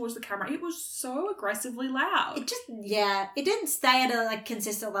face was towards the camera, it was so aggressively loud. It just, it didn't stay at a, like,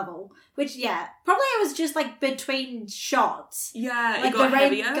 consistent level. Which, probably it was just, like, between shots. Yeah, like, it got the rain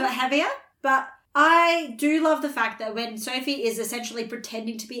heavier. got heavier, but... I do love the fact that when Sophie is essentially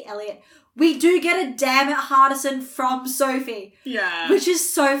pretending to be Elliot, we do get a damn it Hardison from Sophie. Yeah. Which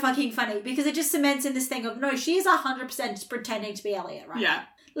is so fucking funny because it just cements in this thing of, no, she is 100% just pretending to be Elliot, right? Yeah.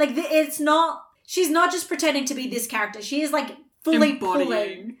 Like, she's not just pretending to be this character. She is, like, fully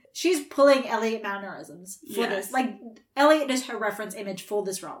pulling. She's pulling Elliot mannerisms for this. Like, Elliot is her reference image for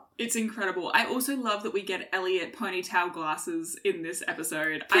this role. It's incredible. I also love that we get Elliot ponytail glasses in this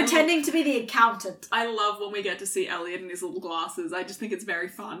episode. Pretending to be the accountant. I love when we get to see Elliot in his little glasses. I just think it's very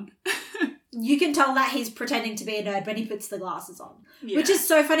fun. You can tell that he's pretending to be a nerd when he puts the glasses on. Yeah. Which is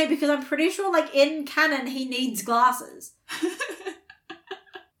so funny because I'm pretty sure, like, in canon, he needs glasses.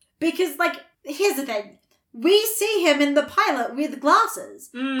 Because, like, here's the thing. We see him in the pilot with glasses.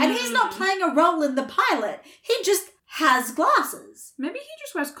 And he's not playing a role in the pilot. He just has glasses. Maybe he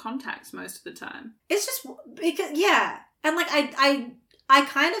just wears contacts most of the time. It's just because, And, like, I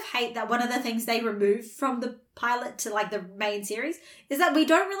kind of hate that one of the things they removed from the pilot to, like, the main series is that we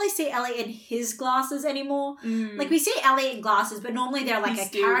don't really see Elliot in his glasses anymore. Like, we see Elliot in glasses, but normally they're, like, a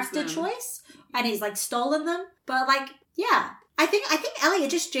character choice. And he's, like, stolen them. But, like, I think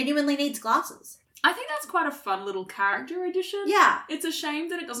Elliot just genuinely needs glasses. I think that's quite a fun little character addition. Yeah. It's a shame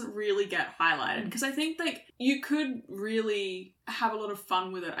that it doesn't really get highlighted, because I think, like, you could really have a lot of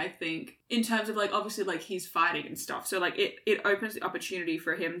fun with it, I think, in terms of, like, obviously, like, he's fighting and stuff. So, like, it opens the opportunity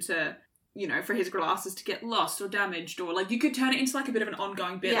for him to you know, for his glasses to get lost or damaged, or like you could turn it into like a bit of an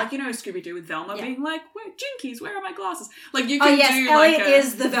ongoing bit, like, you know, Scooby-Doo with Velma being like, Jinkies, where are my glasses? Like you can do Elliot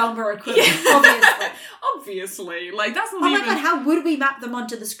is the Velma equivalent, obviously. Obviously. Like that's not Oh my god, how would we map them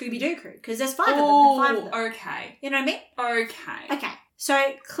onto the Scooby-Doo crew? Because there's 5 of them and 5 of them. Okay. You know what I mean? Okay. Okay.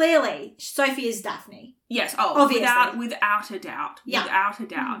 So clearly, Sophie is Daphne. Yes. Obviously. Without a doubt. Yeah. Without a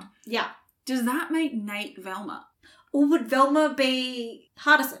doubt. Yeah. Does that make Nate Velma? Or would Velma be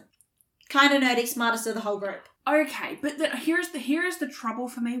Hardison? Kind of nerdy, smartest of the whole group. Okay, but here's the trouble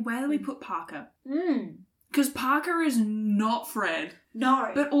for me. Where do we put Parker? Because Parker is not Fred.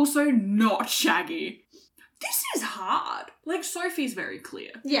 No. But also not Shaggy. This is hard. Like, Sophie's very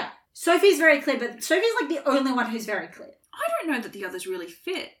clear. Yeah. Sophie's very clear, but Sophie's like the only one who's very clear. I don't know that the others really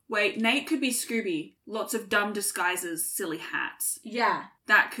fit. Wait, Nate could be Scooby. Lots of dumb disguises, silly hats. Yeah.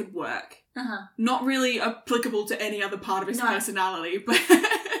 That could work. Uh-huh. Not really applicable to any other part of his personality, but...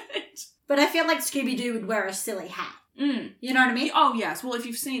 But I feel like Scooby-Doo would wear a silly hat. You know what I mean? Oh, yes. Well, if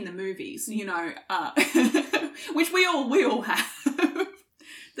you've seen the movies, you know, which we all have.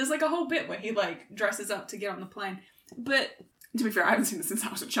 There's like a whole bit where he like dresses up to get on the plane. But to be fair, I haven't seen this since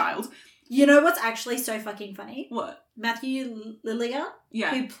I was a child. You know what's actually so fucking funny? What? Matthew Lillard,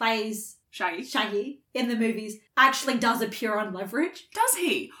 who plays Shaggy in the movies, actually does appear on Leverage. Does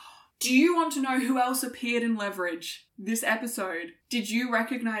he? Do you want to know who else appeared in Leverage this episode? Did you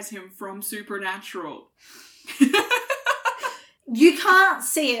recognise him from Supernatural? You can't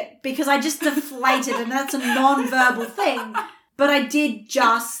see it because I just deflated and that's a non-verbal thing. But I did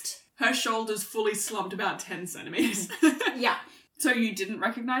just... Her shoulders fully slumped about 10 centimetres. Yeah. So you didn't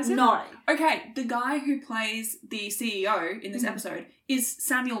recognise him? No. Okay, the guy who plays the CEO in this episode is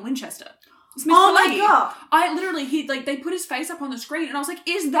Samuel Winchester. Oh my god! I literally, they put his face up on the screen and I was like,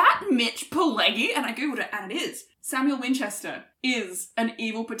 is that Mitch Pileggi? And I googled it and it is. Samuel Winchester is an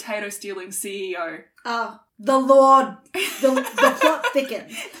evil potato stealing CEO. The Lord, the plot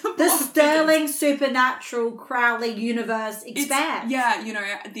thickens. The Sterling Supernatural Crowley universe expands. You know,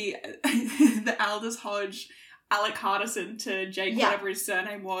 the Aldous Hodge, Alec Hardison to Jake, whatever his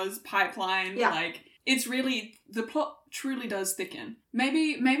surname was, pipeline, like... It's really, the plot truly does thicken.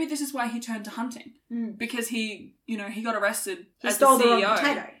 Maybe this is why he turned to hunting. Because he got arrested as the CEO. He stole the wrong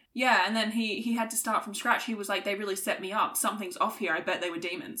potato. Yeah, and then he had to start from scratch. He was like, they really set me up. Something's off here. I bet they were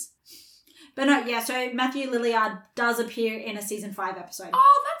demons. But no, yeah, so Matthew Lillard does appear in a season 5 episode.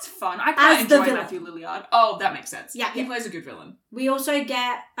 Oh, that's fun. I quite enjoy Matthew Lillard. Oh, that makes sense. Yeah. He plays a good villain. We also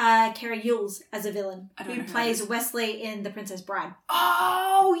get Kerry Yules as a villain, who plays Wesley in The Princess Bride.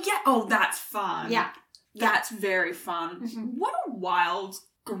 Oh, yeah. Oh, that's fun. Yeah. That's very fun. What a wild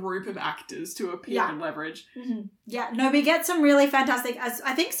group of actors to appear in Leverage. Yeah, no, we get some really fantastic...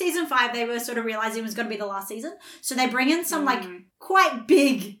 I think season 5, they were sort of realising it was going to be the last season. So they bring in some, like, quite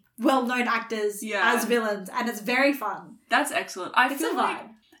big... well-known actors as villains, and it's very fun. That's excellent. I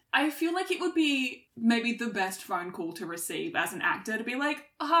feel like it would be maybe the best phone call to receive as an actor to be like,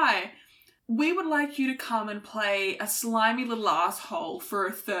 hi, we would like you to come and play a slimy little asshole for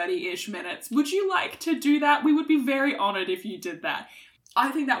 30-ish minutes. Would you like to do that? We would be very honoured if you did that.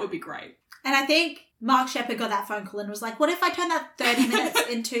 I think that would be great. And I think Mark Shepard got that phone call and was like, what if I turn that 30 minutes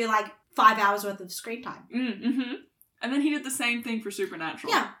into like 5 hours worth of screen time? And then he did the same thing for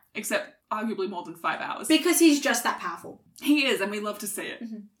Supernatural. Yeah. Except arguably more than 5 hours. Because he's just that powerful. He is, and we love to see it.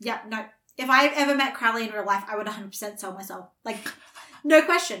 Yeah, no. If I ever met Crowley in real life, I would 100% sell myself. Like, no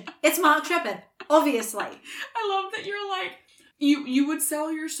question. It's Mark Shepard. Obviously. I love that you're like, you would sell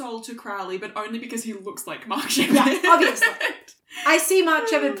your soul to Crowley, but only because he looks like Mark Shepard. Yeah, obviously. I see Mark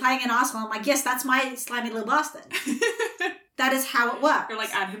Shepard playing an arsehole. I'm like, yes, that's my slimy little bastard. That is how it works. You're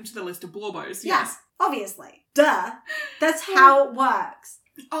like, add him to the list of blorbos. Yeah, yes. Obviously. Duh. That's how it works.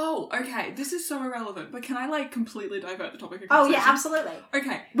 Oh, okay. This is so irrelevant, but can I, like, completely divert the topic of conversation? Oh, yeah, absolutely.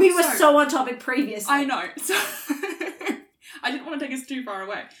 Okay. We were so on topic previously. I know. So, I didn't want to take us too far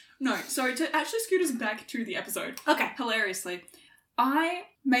away. No, so to actually scoot us back to the episode. Okay. Hilariously, I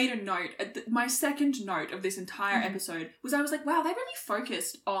made a note, my second note of this entire episode was I was like, wow, they really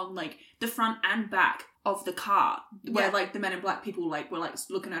focused on, like, the front and back of the car where, like, the Men in Black people, like, were, like,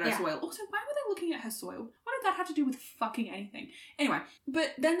 looking at her soil. Also, why were they looking at her soil? What did that have to do with fucking anything? Anyway,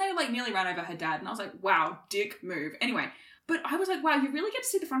 but then they, like, nearly ran over her dad, and I was like, wow, dick move. Anyway, but I was like, wow, you really get to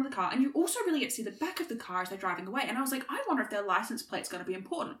see the front of the car, and you also really get to see the back of the car as they're driving away. And I was like, I wonder if their license plate's going to be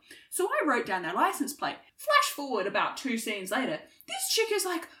important. So I wrote down their license plate. Flash forward about 2 scenes later, this chick is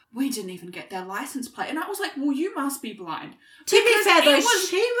like, we didn't even get their license plate. And I was like, well, you must be blind. To be fair, though,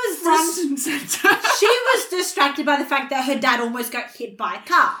 she was front and centre. She was distracted by the fact that her dad almost got hit by a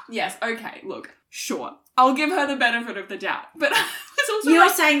car. Yes, okay, look, sure. I'll give her the benefit of the doubt. But I You're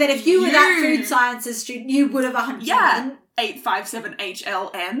saying that if you were that food sciences student, you would have 100%. Yeah,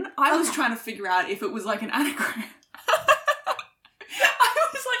 857HLN. I was trying to figure out if it was like an anagram. I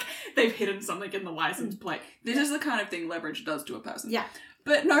was like, they've hidden something in the license plate. This is the kind of thing leverage does to a person. Yeah.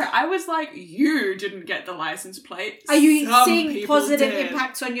 But no, I was like, you didn't get the license plate. Are you seeing positive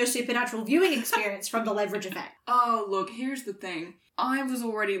impacts on your supernatural viewing experience from the leverage effect? Oh, look, here's the thing. I was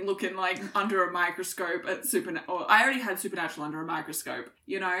already looking like under a microscope at I already had supernatural under a microscope,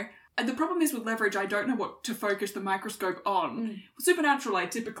 you know? And the problem is with leverage, I don't know what to focus the microscope on. Supernatural, I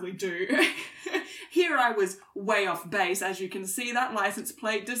typically do. Here I was way off base. As you can see, that license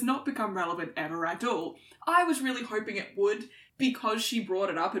plate does not become relevant ever at all. I was really hoping it would, because she brought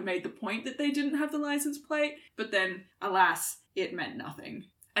it up and made the point that they didn't have the license plate. But then, alas, it meant nothing.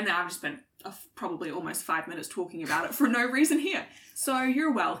 And now I've just spent probably almost 5 minutes talking about it for no reason here. So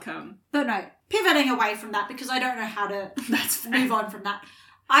you're welcome. But no, pivoting away from that, because I don't know how to move on from that.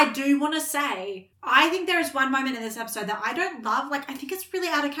 I do want to say, I think there is one moment in this episode that I don't love. Like, I think it's really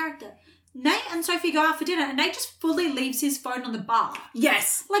out of character. Nate and Sophie go out for dinner and Nate just fully leaves his phone on the bar.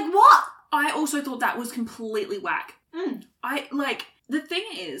 Yes. Like, what? I also thought that was completely whack. The thing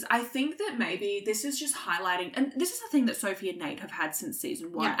is, I think that maybe this is just highlighting, and this is a thing that Sophie and Nate have had since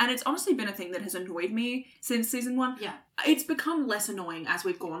season 1, and it's honestly been a thing that has annoyed me since season 1. Yeah. It's become less annoying as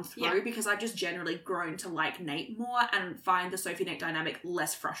we've gone through, because I've just generally grown to like Nate more and find the Sophie-Nate dynamic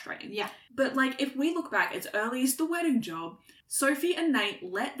less frustrating. Yeah. But like, if we look back as early as the wedding job, Sophie and Nate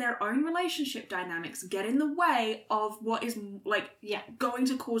let their own relationship dynamics get in the way of what is going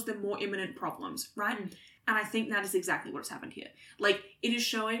to cause them more imminent problems, right? And I think that is exactly what's happened here. Like, it is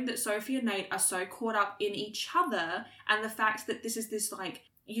showing that Sophie and Nate are so caught up in each other and the fact that this is this, like,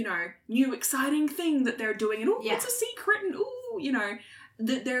 you know, new exciting thing that they're doing and, it's a secret and, you know,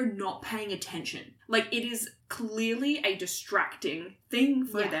 that they're not paying attention. Like, it is clearly a distracting thing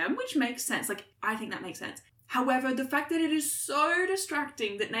for them, which makes sense. Like, I think that makes sense. However, the fact that it is so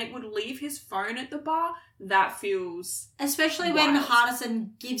distracting that Nate would leave his phone at the bar, that feels especially wild. When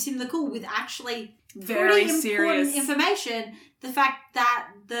Hardison gives him the call with actually very pretty serious important information. The fact that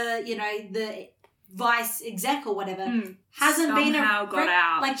the vice exec or whatever hasn't been got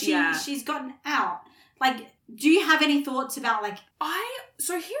out. Like, she's gotten out. Like, do you have any thoughts about, like...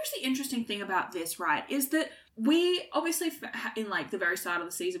 So here's the interesting thing about this, right, is that we obviously, in like the very start of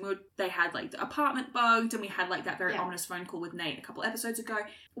the season, they had like the apartment bugged and we had like that very ominous phone call with Nate a couple episodes ago.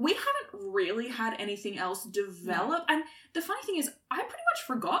 We haven't really had anything else develop. And the funny thing is, I pretty much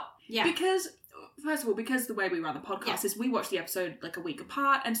forgot. Yeah. Because, first of all, because the way we run the podcast is we watch the episode like a week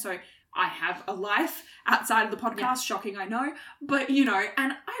apart. And so I have a life outside of the podcast. Yeah. Shocking, I know. But, you know,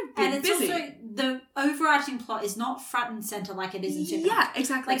 and I've been busy. And it's also, the overarching plot is not front and centre like it is in Supernatural. Yeah,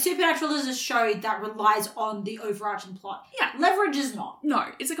 exactly. Like, Supernatural is a show that relies on the overarching plot. Yeah. Leverage is not. No,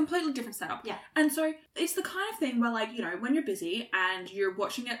 it's a completely different setup. Yeah. And so it's the kind of thing where, like, you know, when you're busy and you're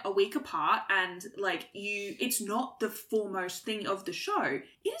watching it a week apart and, like, it's not the foremost thing of the show,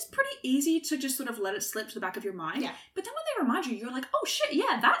 it is pretty easy to just sort of let it slip to the back of your mind. Yeah. But then when they remind you, you're like, oh shit,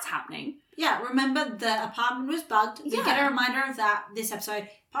 yeah, that's happening. Yeah, remember the apartment was bugged. We get a reminder of that this episode.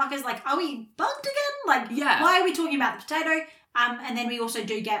 Parker's like, are we bugged again? Like, why are we talking about the potato? And then we also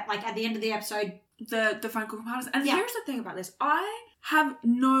do get, like, at the end of the episode, the phone call components. And here's the thing about this. I have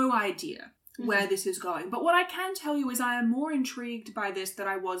no idea where this is going. But what I can tell you is I am more intrigued by this than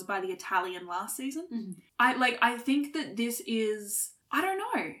I was by the Italian last season. I think that this is... I don't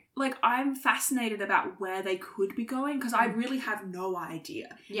know. Like, I'm fascinated about where they could be going because I really have no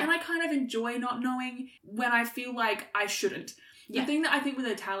idea. Yeah. And I kind of enjoy not knowing when I feel like I shouldn't. The thing that I think with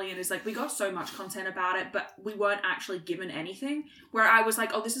Italian is, like, we got so much content about it, but we weren't actually given anything, where I was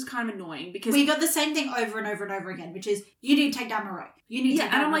like, oh, this is kind of annoying because... We got the same thing over and over and over again, which is, you need to take down Moreau. You need to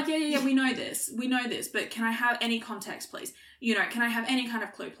take down and I'm like, yeah, we know this, but can I have any context, please? You know, can I have any kind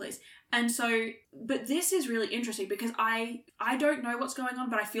of clue, please? And so, but this is really interesting because I don't know what's going on,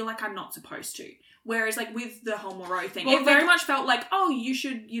 but I feel like I'm not supposed to. Whereas, like, with the whole Moreau thing, it very much felt like, oh, you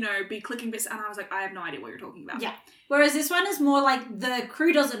should, you know, be clicking bits. And I was like, I have no idea what you're talking about. Yeah. Whereas this one is more like the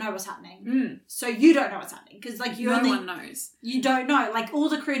crew doesn't know what's happening. So you don't know what's happening. Because, like, no one knows. You don't know. Like, all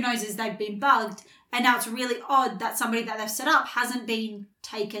the crew knows is they've been bugged. And now it's really odd that somebody that they've set up hasn't been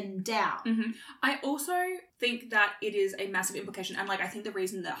taken down. I also think that it is a massive implication. And like, I think the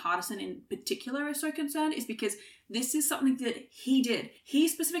reason that Hardison in particular is so concerned is because this is something that he did. He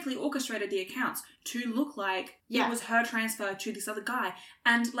specifically orchestrated the accounts to look like it was her transfer to this other guy.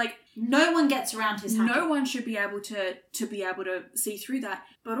 And like, no one gets around his hacking. No one should be able to be able to see through that.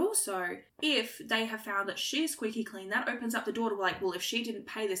 But also, if they have found that she's squeaky clean, that opens up the door to like, well, if she didn't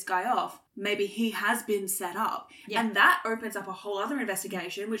pay this guy off, maybe he has been set up. Yeah. And that opens up a whole other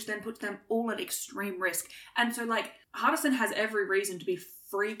investigation, which then puts them all at extreme risk. And so like, Hardison has every reason to be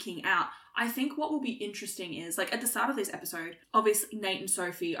freaking out. I think what will be interesting is, like, at the start of this episode, obviously Nate and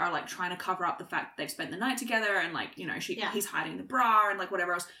Sophie are, like, trying to cover up the fact that they've spent the night together and, like, you know, he's hiding the bra and, like,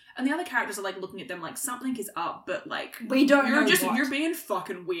 whatever else. And the other characters are, like, looking at them like, something is up, but, like... We don't know what. You're being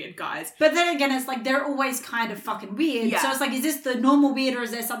fucking weird, guys. But then again, it's like, they're always kind of fucking weird. Yeah. So it's like, is this the normal weird or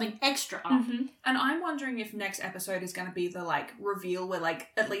is there something extra? Mm-hmm. And I'm wondering if next episode is going to be the, like, reveal where, like,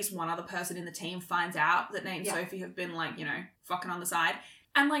 at least one other person in the team finds out that Nate and Sophie have been, like, you know, fucking on the side.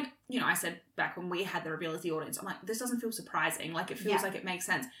 And, like, you know, I said back when we had the reveal as the audience, I'm like, this doesn't feel surprising. Like, it feels like it makes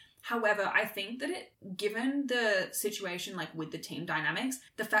sense. However, I think that given the situation, like, with the team dynamics,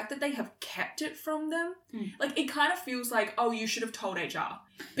 the fact that they have kept it from them, like, it kind of feels like, oh, you should have told HR.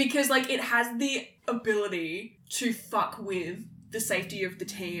 Because, like, it has the ability to fuck with the safety of the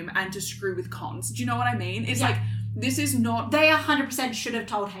team and to screw with comms. Do you know what I mean? It's like... This is not... They 100% should have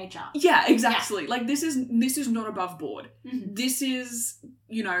told HR. Yeah, exactly. Yeah. Like, this is not above board. Mm-hmm. This is,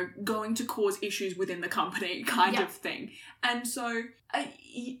 you know, going to cause issues within the company kind of thing. And so,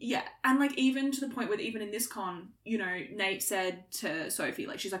 and, like, even to the point where even in this con, you know, Nate said to Sophie,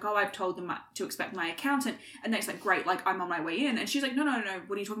 like, she's like, oh, I've told them to expect my accountant. And Nate's like, great, like, I'm on my way in. And she's like, no,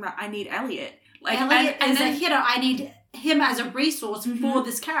 what are you talking about? I need Elliot. Like, Elliot is a hitter. I need him as a resource for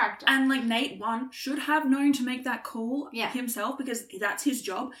this character. And, like, Nate, one, should have known to make that call himself because that's his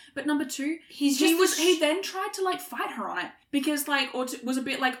job. But number two, he then tried to, like, fight her on it because, like, was a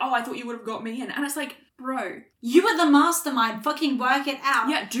bit like, oh, I thought you would have got me in. And it's like, bro. You are the mastermind. Fucking work it out.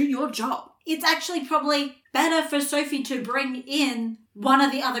 Yeah, do your job. It's actually probably better for Sophie to bring in one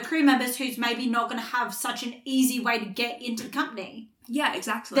of the other crew members who's maybe not going to have such an easy way to get into the company. Yeah,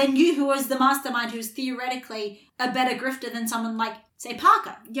 exactly. Than you, who was the mastermind, who's theoretically a better grifter than someone like, say,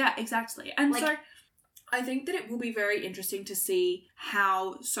 Parker. Yeah, exactly. And like, so I think that it will be very interesting to see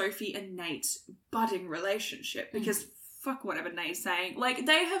how Sophie and Nate's budding relationship, because fuck whatever Nate's saying, like,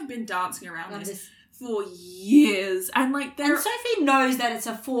 they have been dancing around this for years. And, like, and Sophie knows that it's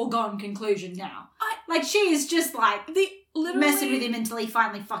a foregone conclusion now. Like, she is just, like, messing with him until he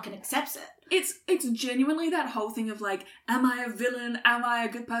finally fucking accepts it. It's genuinely that whole thing of, like, am I a villain? Am I a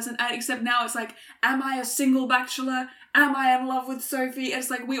good person? Except now it's like, am I a single bachelor? Am I in love with Sophie? It's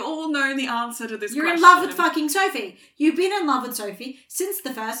like, we all know the answer to this question. You're in love with fucking Sophie. You've been in love with Sophie since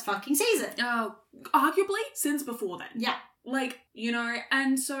the first fucking season. Oh, arguably since before then. Yeah. Like, you know,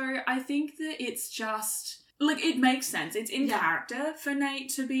 and so I think that it's just... Like, it makes sense. It's in character for Nate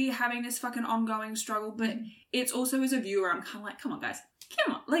to be having this fucking ongoing struggle, but it's also, as a viewer, I'm kind of like, come on, guys.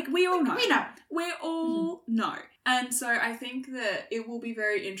 Come on. Like, we all know. We know. We all know. And so I think that it will be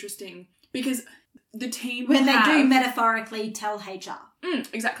very interesting because the team when they do metaphorically tell HR.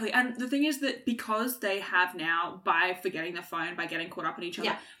 Exactly. And the thing is that because they have now, by forgetting the phone, by getting caught up in each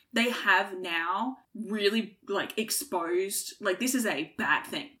other, they have now really, like, exposed, like, this is a bad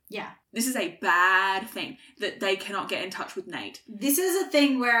thing. Yeah. This is a bad thing that they cannot get in touch with Nate. This is a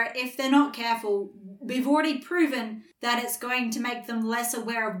thing where if they're not careful, we've already proven that it's going to make them less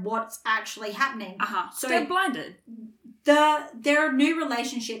aware of what's actually happening. So they're blinded. Their new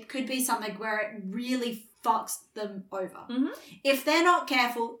relationship could be something where it really fucks them over. If they're not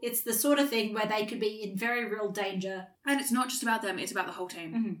careful, it's the sort of thing where they could be in very real danger. And it's not just about them, it's about the whole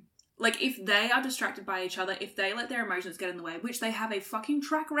team. Like, if they are distracted by each other, if they let their emotions get in the way, which they have a fucking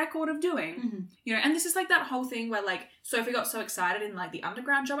track record of doing, you know, and this is like that whole thing where, like, Sophie got so excited in, like, the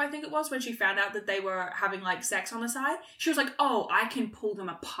underground job, I think it was, when she found out that they were having, like, sex on the side. She was like, oh, I can pull them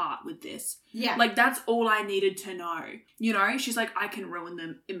apart with this. Yeah. Like, that's all I needed to know. You know? She's like, I can ruin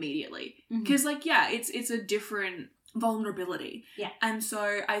them immediately. Because, like, yeah, it's a different vulnerability. Yeah. And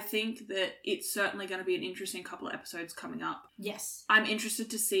so I think that it's certainly going to be an interesting couple of episodes coming up. Yes. I'm interested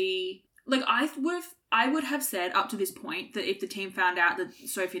to see... Like, I would have said up to this point that if the team found out that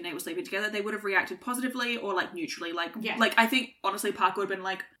Sophie and Nate were sleeping together, they would have reacted positively or, like, neutrally. Like, like, I think, honestly, Parker would have been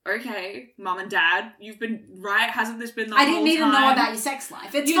like, okay, Mum and Dad, you've been right. Hasn't this been the whole time? I didn't need to know about your sex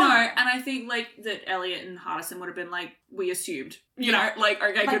life. It's fine. know, and I think, like, that Elliot and Hardison would have been like, we assumed. You know, like,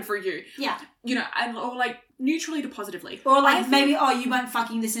 okay, good for you. Yeah. You know, and, or, like, neutrally to positively. Or, like, maybe, you weren't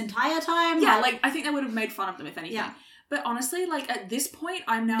fucking this entire time. Yeah, like, I think they would have made fun of them, if anything. Yeah. But honestly, like, at this point,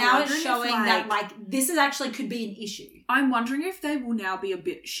 I'm now Now wondering it's showing if, like, that, like, this is actually could be an issue. I'm wondering if they will now be a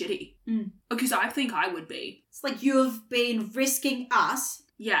bit shitty. Mm. Because I think I would be. It's like you've been risking us,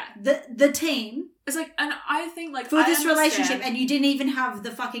 Yeah. the team, It's like, and I think, like, for this relationship, and you didn't even have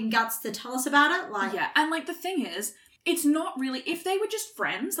the fucking guts to tell us about it. Like, yeah, and, like, the thing is, it's not really, if they were just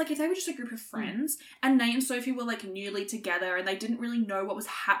friends, like, if they were just a group of friends, and Nate and Sophie were, like, newly together, and they didn't really know what was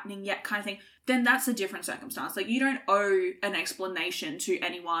happening yet kind of thing, then that's a different circumstance. Like, you don't owe an explanation to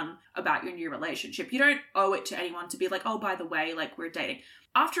anyone about your new relationship. You don't owe it to anyone to be like, oh, by the way, like, we're dating.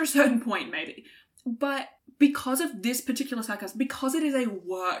 After a certain point, maybe. But because of this particular circumstance, because it is a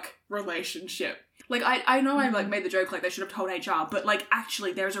work relationship, like, I know I, like, made the joke, like, they should have told HR, but, like,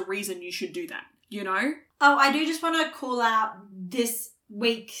 actually, there's a reason you should do that, you know? Oh, I do just want to call out this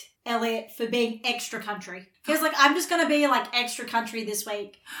week, Elliot, for being extra country. He was like, I'm just going to be, like, extra country this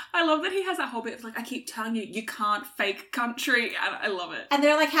week. I love that he has that whole bit of, like, I keep telling you, you can't fake country, and I love it. And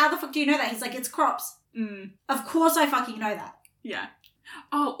they're like, how the fuck do you know that? He's like, it's crops. Mm. Of course I fucking know that. Yeah.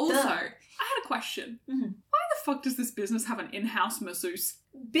 Oh, also, Duh. I had a question. Mm-hmm. Why the fuck does this business have an in-house masseuse?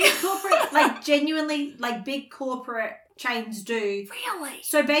 Big corporate, like, genuinely, like, big corporate chains do. Really?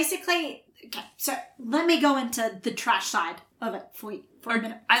 So basically, okay, so let me go into the trash side of it for you for a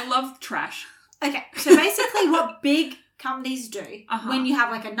minute. I love trash. Okay, so basically what big companies do when you have,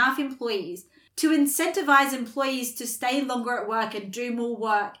 like, enough employees, to incentivize employees to stay longer at work and do more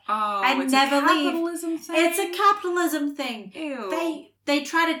work and it's never a capitalism leave. thing? It's a capitalism thing. Ew. They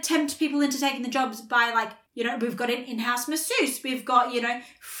try to tempt people into taking the jobs by, like, you know, we've got an in-house masseuse, we've got, you know,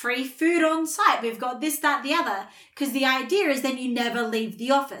 free food on site, we've got this, that, the other. Because the idea is then you never leave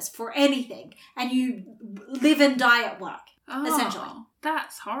the office for anything and you live and die at work, essentially.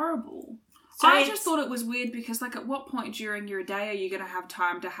 That's horrible. So I just thought it was weird because, like, at what point during your day are you going to have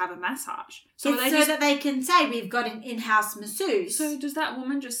time to have a massage? So that they can say we've got an in-house masseuse. So does that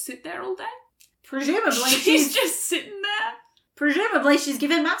woman just sit there all day? Presumably She's just sitting there? Presumably she's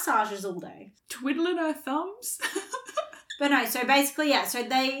given massages all day. Twiddling her thumbs? But no, so basically, yeah, so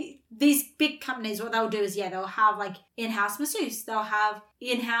these big companies, what they'll do is, yeah, they'll have, like, in-house masseuse, they'll have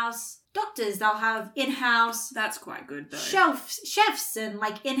in-house doctors, they'll have in-house... That's quite good, though. Chefs and,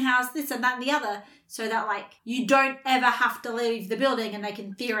 like, in-house this and that and the other, so that, like, you don't ever have to leave the building and they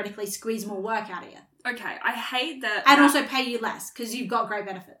can theoretically squeeze more work out of you. Okay, I hate that... And also pay you less, because you've got great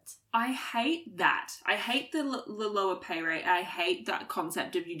benefits. I hate that. I hate the lower pay rate. I hate that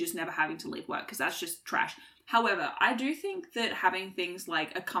concept of you just never having to leave work, because that's just trash. However, I do think that having things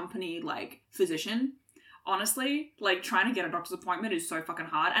like a company, like, physician, honestly, like, trying to get a doctor's appointment is so fucking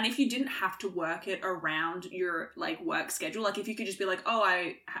hard. And if you didn't have to work it around your, like, work schedule, like, if you could just be like, oh,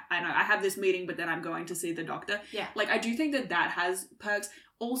 I know, I have this meeting, but then I'm going to see the doctor. Yeah. Like, I do think that has perks.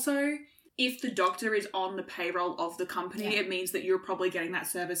 Also, if the doctor is on the payroll of the company, it means that you're probably getting that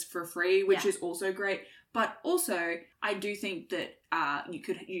service for free, which is also great. But also, I do think that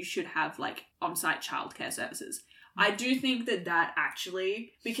you should have, like, on-site childcare services. I do think that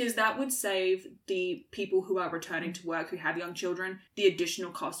actually, because that would save the people who are returning to work who have young children the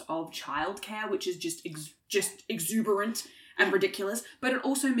additional cost of childcare, which is just exuberant and ridiculous. But it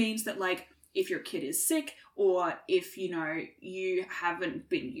also means that, like, if your kid is sick, or if, you know, you haven't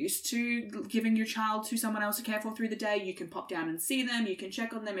been used to giving your child to someone else to care for through the day, you can pop down and see them, you can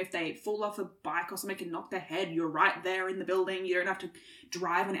check on them. If they fall off a bike or something and knock their head, you're right there in the building. You don't have to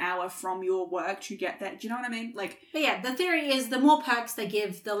drive an hour from your work to get there. Do you know what I mean? Like, But yeah, the theory is the more perks they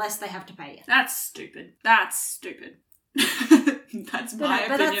give, the less they have to pay you. That's stupid. That's my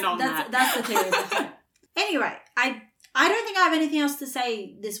opinion on that. That's the theory behind it. Anyway, I don't think I have anything else to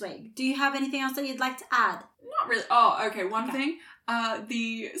say this week. Do you have anything else that you'd like to add? Not really. Oh, okay. One thing.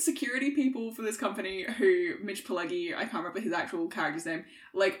 The security people for this company who, Mitch Pileggi, I can't remember his actual character's name,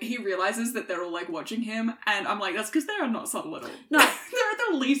 like, he realizes that they're all, like, watching him, and I'm like, that's because they are not subtle at all. No.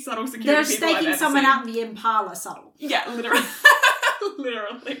 They're the least subtle security They're people I've staking ever someone seen. out in the Impala subtle. Yeah, literally.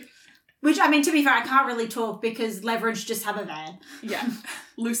 Literally. Which, I mean, to be fair, I can't really talk because Leverage just have a van. Yeah.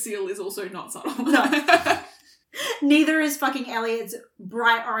 Lucille is also not subtle. No. Neither is fucking Elliot's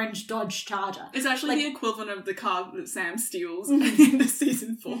bright orange Dodge Charger. It's actually Like, the equivalent of the car that Sam steals in the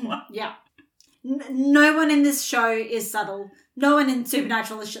season 4. Yeah. No one in this show is subtle. No one in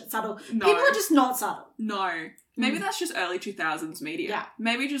Supernatural is subtle. No. People are just not subtle. No. Maybe that's just early 2000s media. Yeah.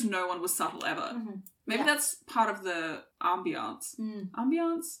 Maybe just no one was subtle ever. Mm-hmm. Maybe that's part of the ambiance.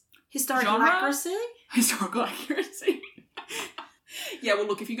 Ambiance? Historical Genre? accuracy? Historical accuracy. Yeah, well,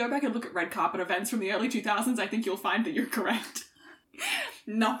 look, if you go back and look at red carpet events from the early 2000s, I think you'll find that you're correct.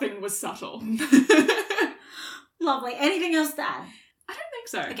 Nothing was subtle. Lovely. Anything else to add? I don't think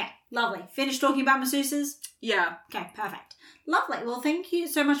so. Okay, lovely. Finished talking about masseuses? Yeah. Okay, perfect. Lovely. Well, thank you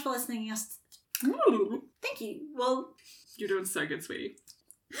so much for listening to us. Ooh. Thank you. Well, You're doing so good, sweetie.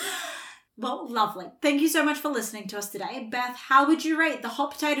 well, lovely. Thank you so much for listening to us today. Beth, how would you rate the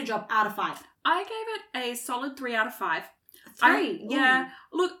hot potato job out of 5? I gave it a solid 3 out of 5. 3? Yeah.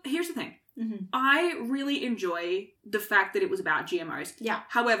 Look, here's the thing. Mm-hmm. I really enjoy the fact that it was about GMOs. Yeah.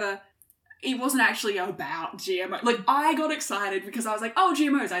 However, it wasn't actually about GMO. Like, I got excited because I was like, oh,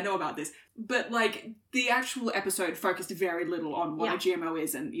 GMOs, I know about this. But, like, the actual episode focused very little on what a GMO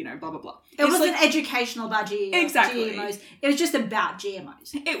is and, you know, blah, blah, blah. It wasn't educational about Exactly. GMOs. It was just about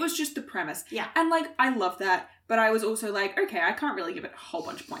GMOs. It was just the premise. Yeah. And, like, I love that. But I was also like, okay, I can't really give it a whole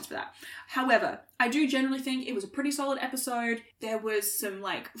bunch of points for that. However, I do generally think it was a pretty solid episode. There was some,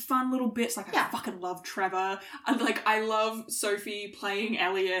 like, fun little bits. Like, I fucking love Trevor. I love Sophie playing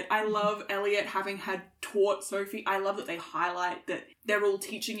Elliot. I love Elliot having had taught Sophie. I love that they highlight that they're all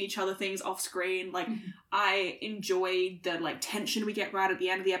teaching each other things off screen. Like, I enjoyed the, like, tension we get right at the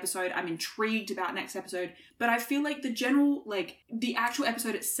end of the episode. I'm intrigued about next episode. But I feel like the general, like, the actual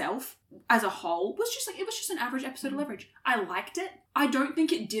episode itself as a whole was just, like, it was just an average episode of Leverage. I liked it. I don't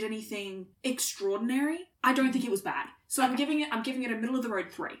think it did anything extraordinary. I don't think it was bad. So I'm giving it a middle of the road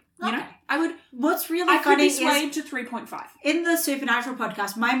 3. You know? What's really I funny could be swayed to 3.5. In the Supernatural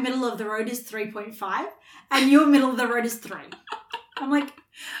podcast, my middle of the road is 3.5 and your middle of the road is 3. I'm like,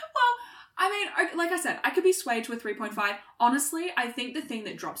 well, I mean, like I said, I could be swayed to a 3.5. Honestly, I think the thing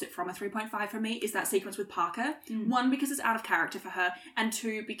that drops it from a 3.5 for me is that sequence with Parker. 1, because it's out of character for her, and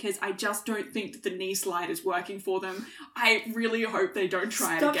 2, because I just don't think that the knee slide is working for them. I really hope they don't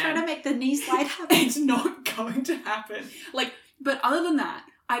try it again. Stop trying to make the knee slide happen. It's not going to happen. Like, but other than that,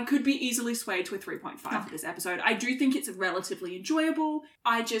 I could be easily swayed to a 3.5 for this episode. I do think it's relatively enjoyable.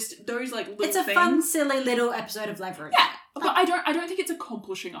 I just, those like little things. It's a fun, silly little episode of Leverage. Yeah. But I don't think it's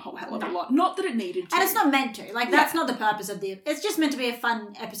accomplishing a whole hell of a lot. Not that it needed to. And it's not meant to. Like, that's not the purpose of the... It's just meant to be a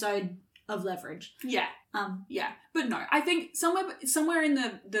fun episode of Leverage. Yeah. Yeah. But no, I think somewhere in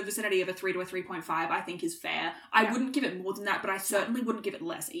the vicinity of a 3 to a 3.5 I think is fair. I wouldn't give it more than that, but I certainly wouldn't give it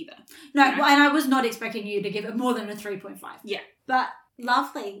less either. No, you know? And I was not expecting you to give it more than a 3.5. Yeah. But...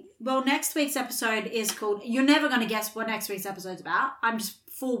 Lovely. Well, next week's episode is called... You're never going to guess what next week's episode's about. I'm just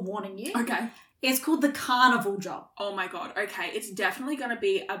forewarning you. Okay. It's called The Carnival Job. Oh my god. Okay. It's definitely going to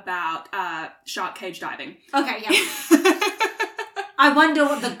be about shark cage diving. Okay, yeah. I wonder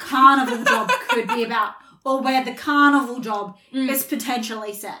what the carnival job could be about. Or where the carnival job is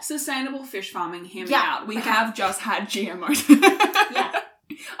potentially set. Sustainable fish farming, hear me out. We have just had GMOs. Yeah.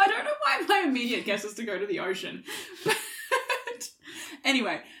 I don't know why my immediate guess is to go to the ocean.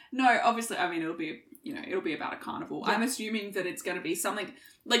 Anyway, no, obviously, I mean, it'll be about a carnival. Yeah. I'm assuming that it's going to be something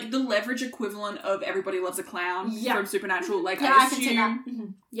like the Leverage equivalent of Everybody Loves a Clown from Supernatural. Like, I assume, can see that. Mm-hmm.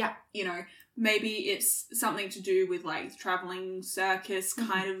 Yeah. You know, maybe it's something to do with like traveling circus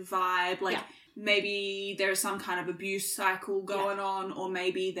kind of vibe. Like, maybe there's some kind of abuse cycle going on, or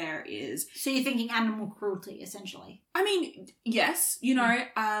maybe there is. So you're thinking animal cruelty, essentially? I mean, yes, you know,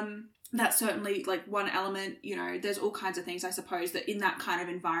 that's certainly like one element. You know, there's all kinds of things, I suppose, that in that kind of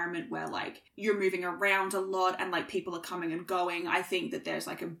environment where like you're moving around a lot and like people are coming and going, I think that there's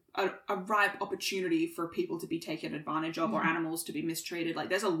like a ripe opportunity for people to be taken advantage of or animals to be mistreated. Like,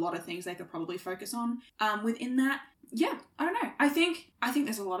 there's a lot of things they could probably focus on within that. Yeah, I don't know. I think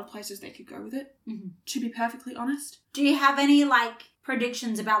there's a lot of places they could go with it, to be perfectly honest. Do you have any like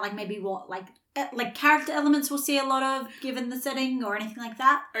predictions about like maybe what like character elements we'll see a lot of given the setting or anything like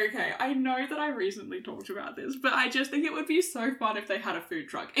that? Okay, I know that I recently talked about this, but I just think it would be so fun if they had a food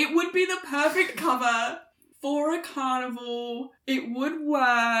truck. It would be the perfect cover for a carnival. It would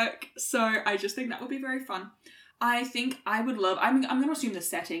work. So I just think that would be very fun. I think I would love... I'm going to assume the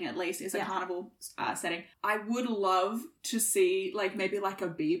setting, at least, is a carnival setting. I would love to see, like, maybe, like, a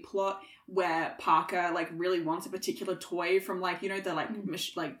B-plot where Parker, like, really wants a particular toy from, like, you know, the, like,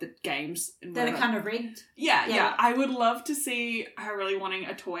 like the games. That are kind of rigged? Yeah. I would love to see her really wanting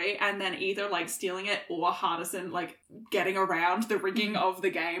a toy and then either, like, stealing it or Hardison, like, getting around the rigging of the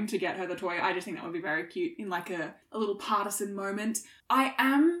game to get her the toy. I just think that would be very cute in, like, a little partisan moment. I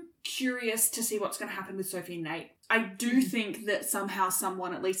am curious to see what's going to happen with Sophie and Nate. I do think that somehow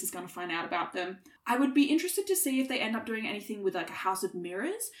someone at least is going to find out about them. I would be interested to see if they end up doing anything with like a House of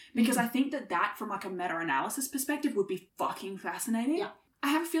Mirrors, because I think that from like a meta-analysis perspective would be fucking fascinating. Yeah. I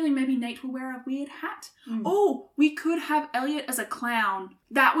have a feeling maybe Nate will wear a weird hat. Oh, we could have Elliot as a clown.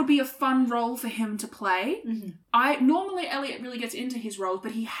 That would be a fun role for him to play. Normally Elliot really gets into his roles,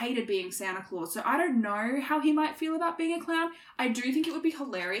 but he hated being Santa Claus, so I don't know how he might feel about being a clown. I do think it would be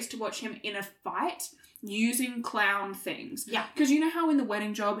hilarious to watch him in a fight using clown things. Yeah. Because you know how in The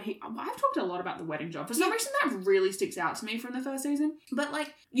Wedding Job, I've talked a lot about The Wedding Job. For some reason, that really sticks out to me from the first season. But,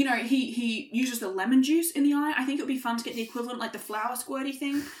 like, you know, he uses the lemon juice in the eye. I think it would be fun to get the equivalent, like the flower squirty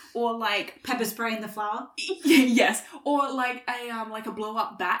thing. Or, like... Pepper spray in the flower. Yes. Or, like, a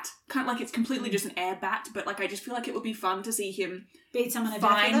blow-up bat. Kind of like it's completely just an air bat. But, like, I just feel like it would be fun to see him... Beat someone to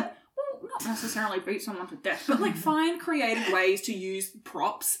death with it? Not necessarily beat someone to death, but like find creative ways to use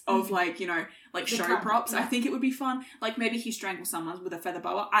props of like, you know, like the show props. Yeah. I think it would be fun. Like maybe he strangles someone with a feather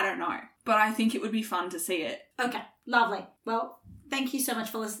boa. I don't know. But I think it would be fun to see it. Okay, lovely. Well, thank you so much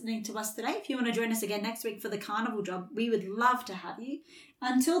for listening to us today. If you want to join us again next week for the carnival job, we would love to have you.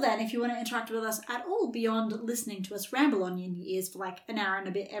 Until then, if you want to interact with us at all beyond listening to us ramble on in your ears for like an hour and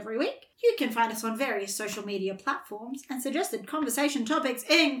a bit every week, you can find us on various social media platforms, and suggested conversation topics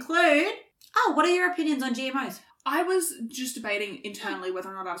include... Oh, what are your opinions on GMOs? I was just debating internally whether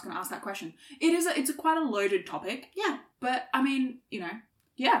or not I was going to ask that question. It's quite a loaded topic. Yeah. But, I mean, you know,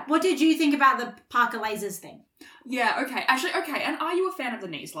 yeah. What did you think about the Parker Lasers thing? Yeah, okay. Actually, okay. And are you a fan of the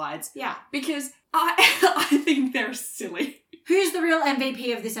knee slides? Yeah. Because I think they're silly. Who's the real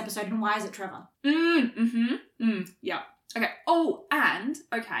MVP of this episode and why is it Trevor? Yeah. Okay. Oh, and,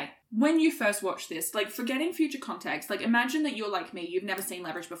 okay, when you first watch this, like, forgetting future context, like, imagine that you're like me, you've never seen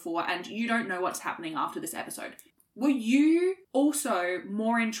Leverage before, and you don't know what's happening after this episode. Were you also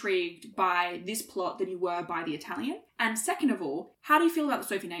more intrigued by this plot than you were by the Italian? And second of all, how do you feel about the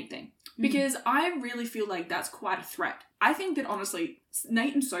Sophie Nate thing? Because I really feel like that's quite a threat. I think that, honestly,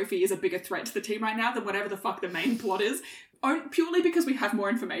 Nate and Sophie is a bigger threat to the team right now than whatever the fuck the main plot is. Purely because we have more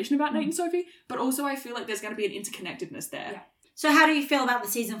information about Nate and Sophie, but also I feel like there's going to be an interconnectedness there. Yeah. So how do you feel about the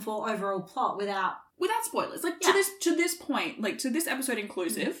season 4 overall plot without spoilers? Like, to this point, like, to this episode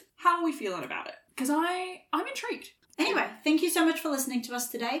inclusive, how are we feeling about it? Because I'm intrigued. Anyway, thank you so much for listening to us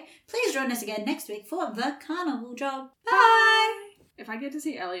today. Please join us again next week for the carnival job. Bye! If I get to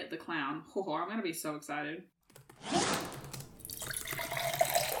see Elliot the clown, I'm going to be so excited.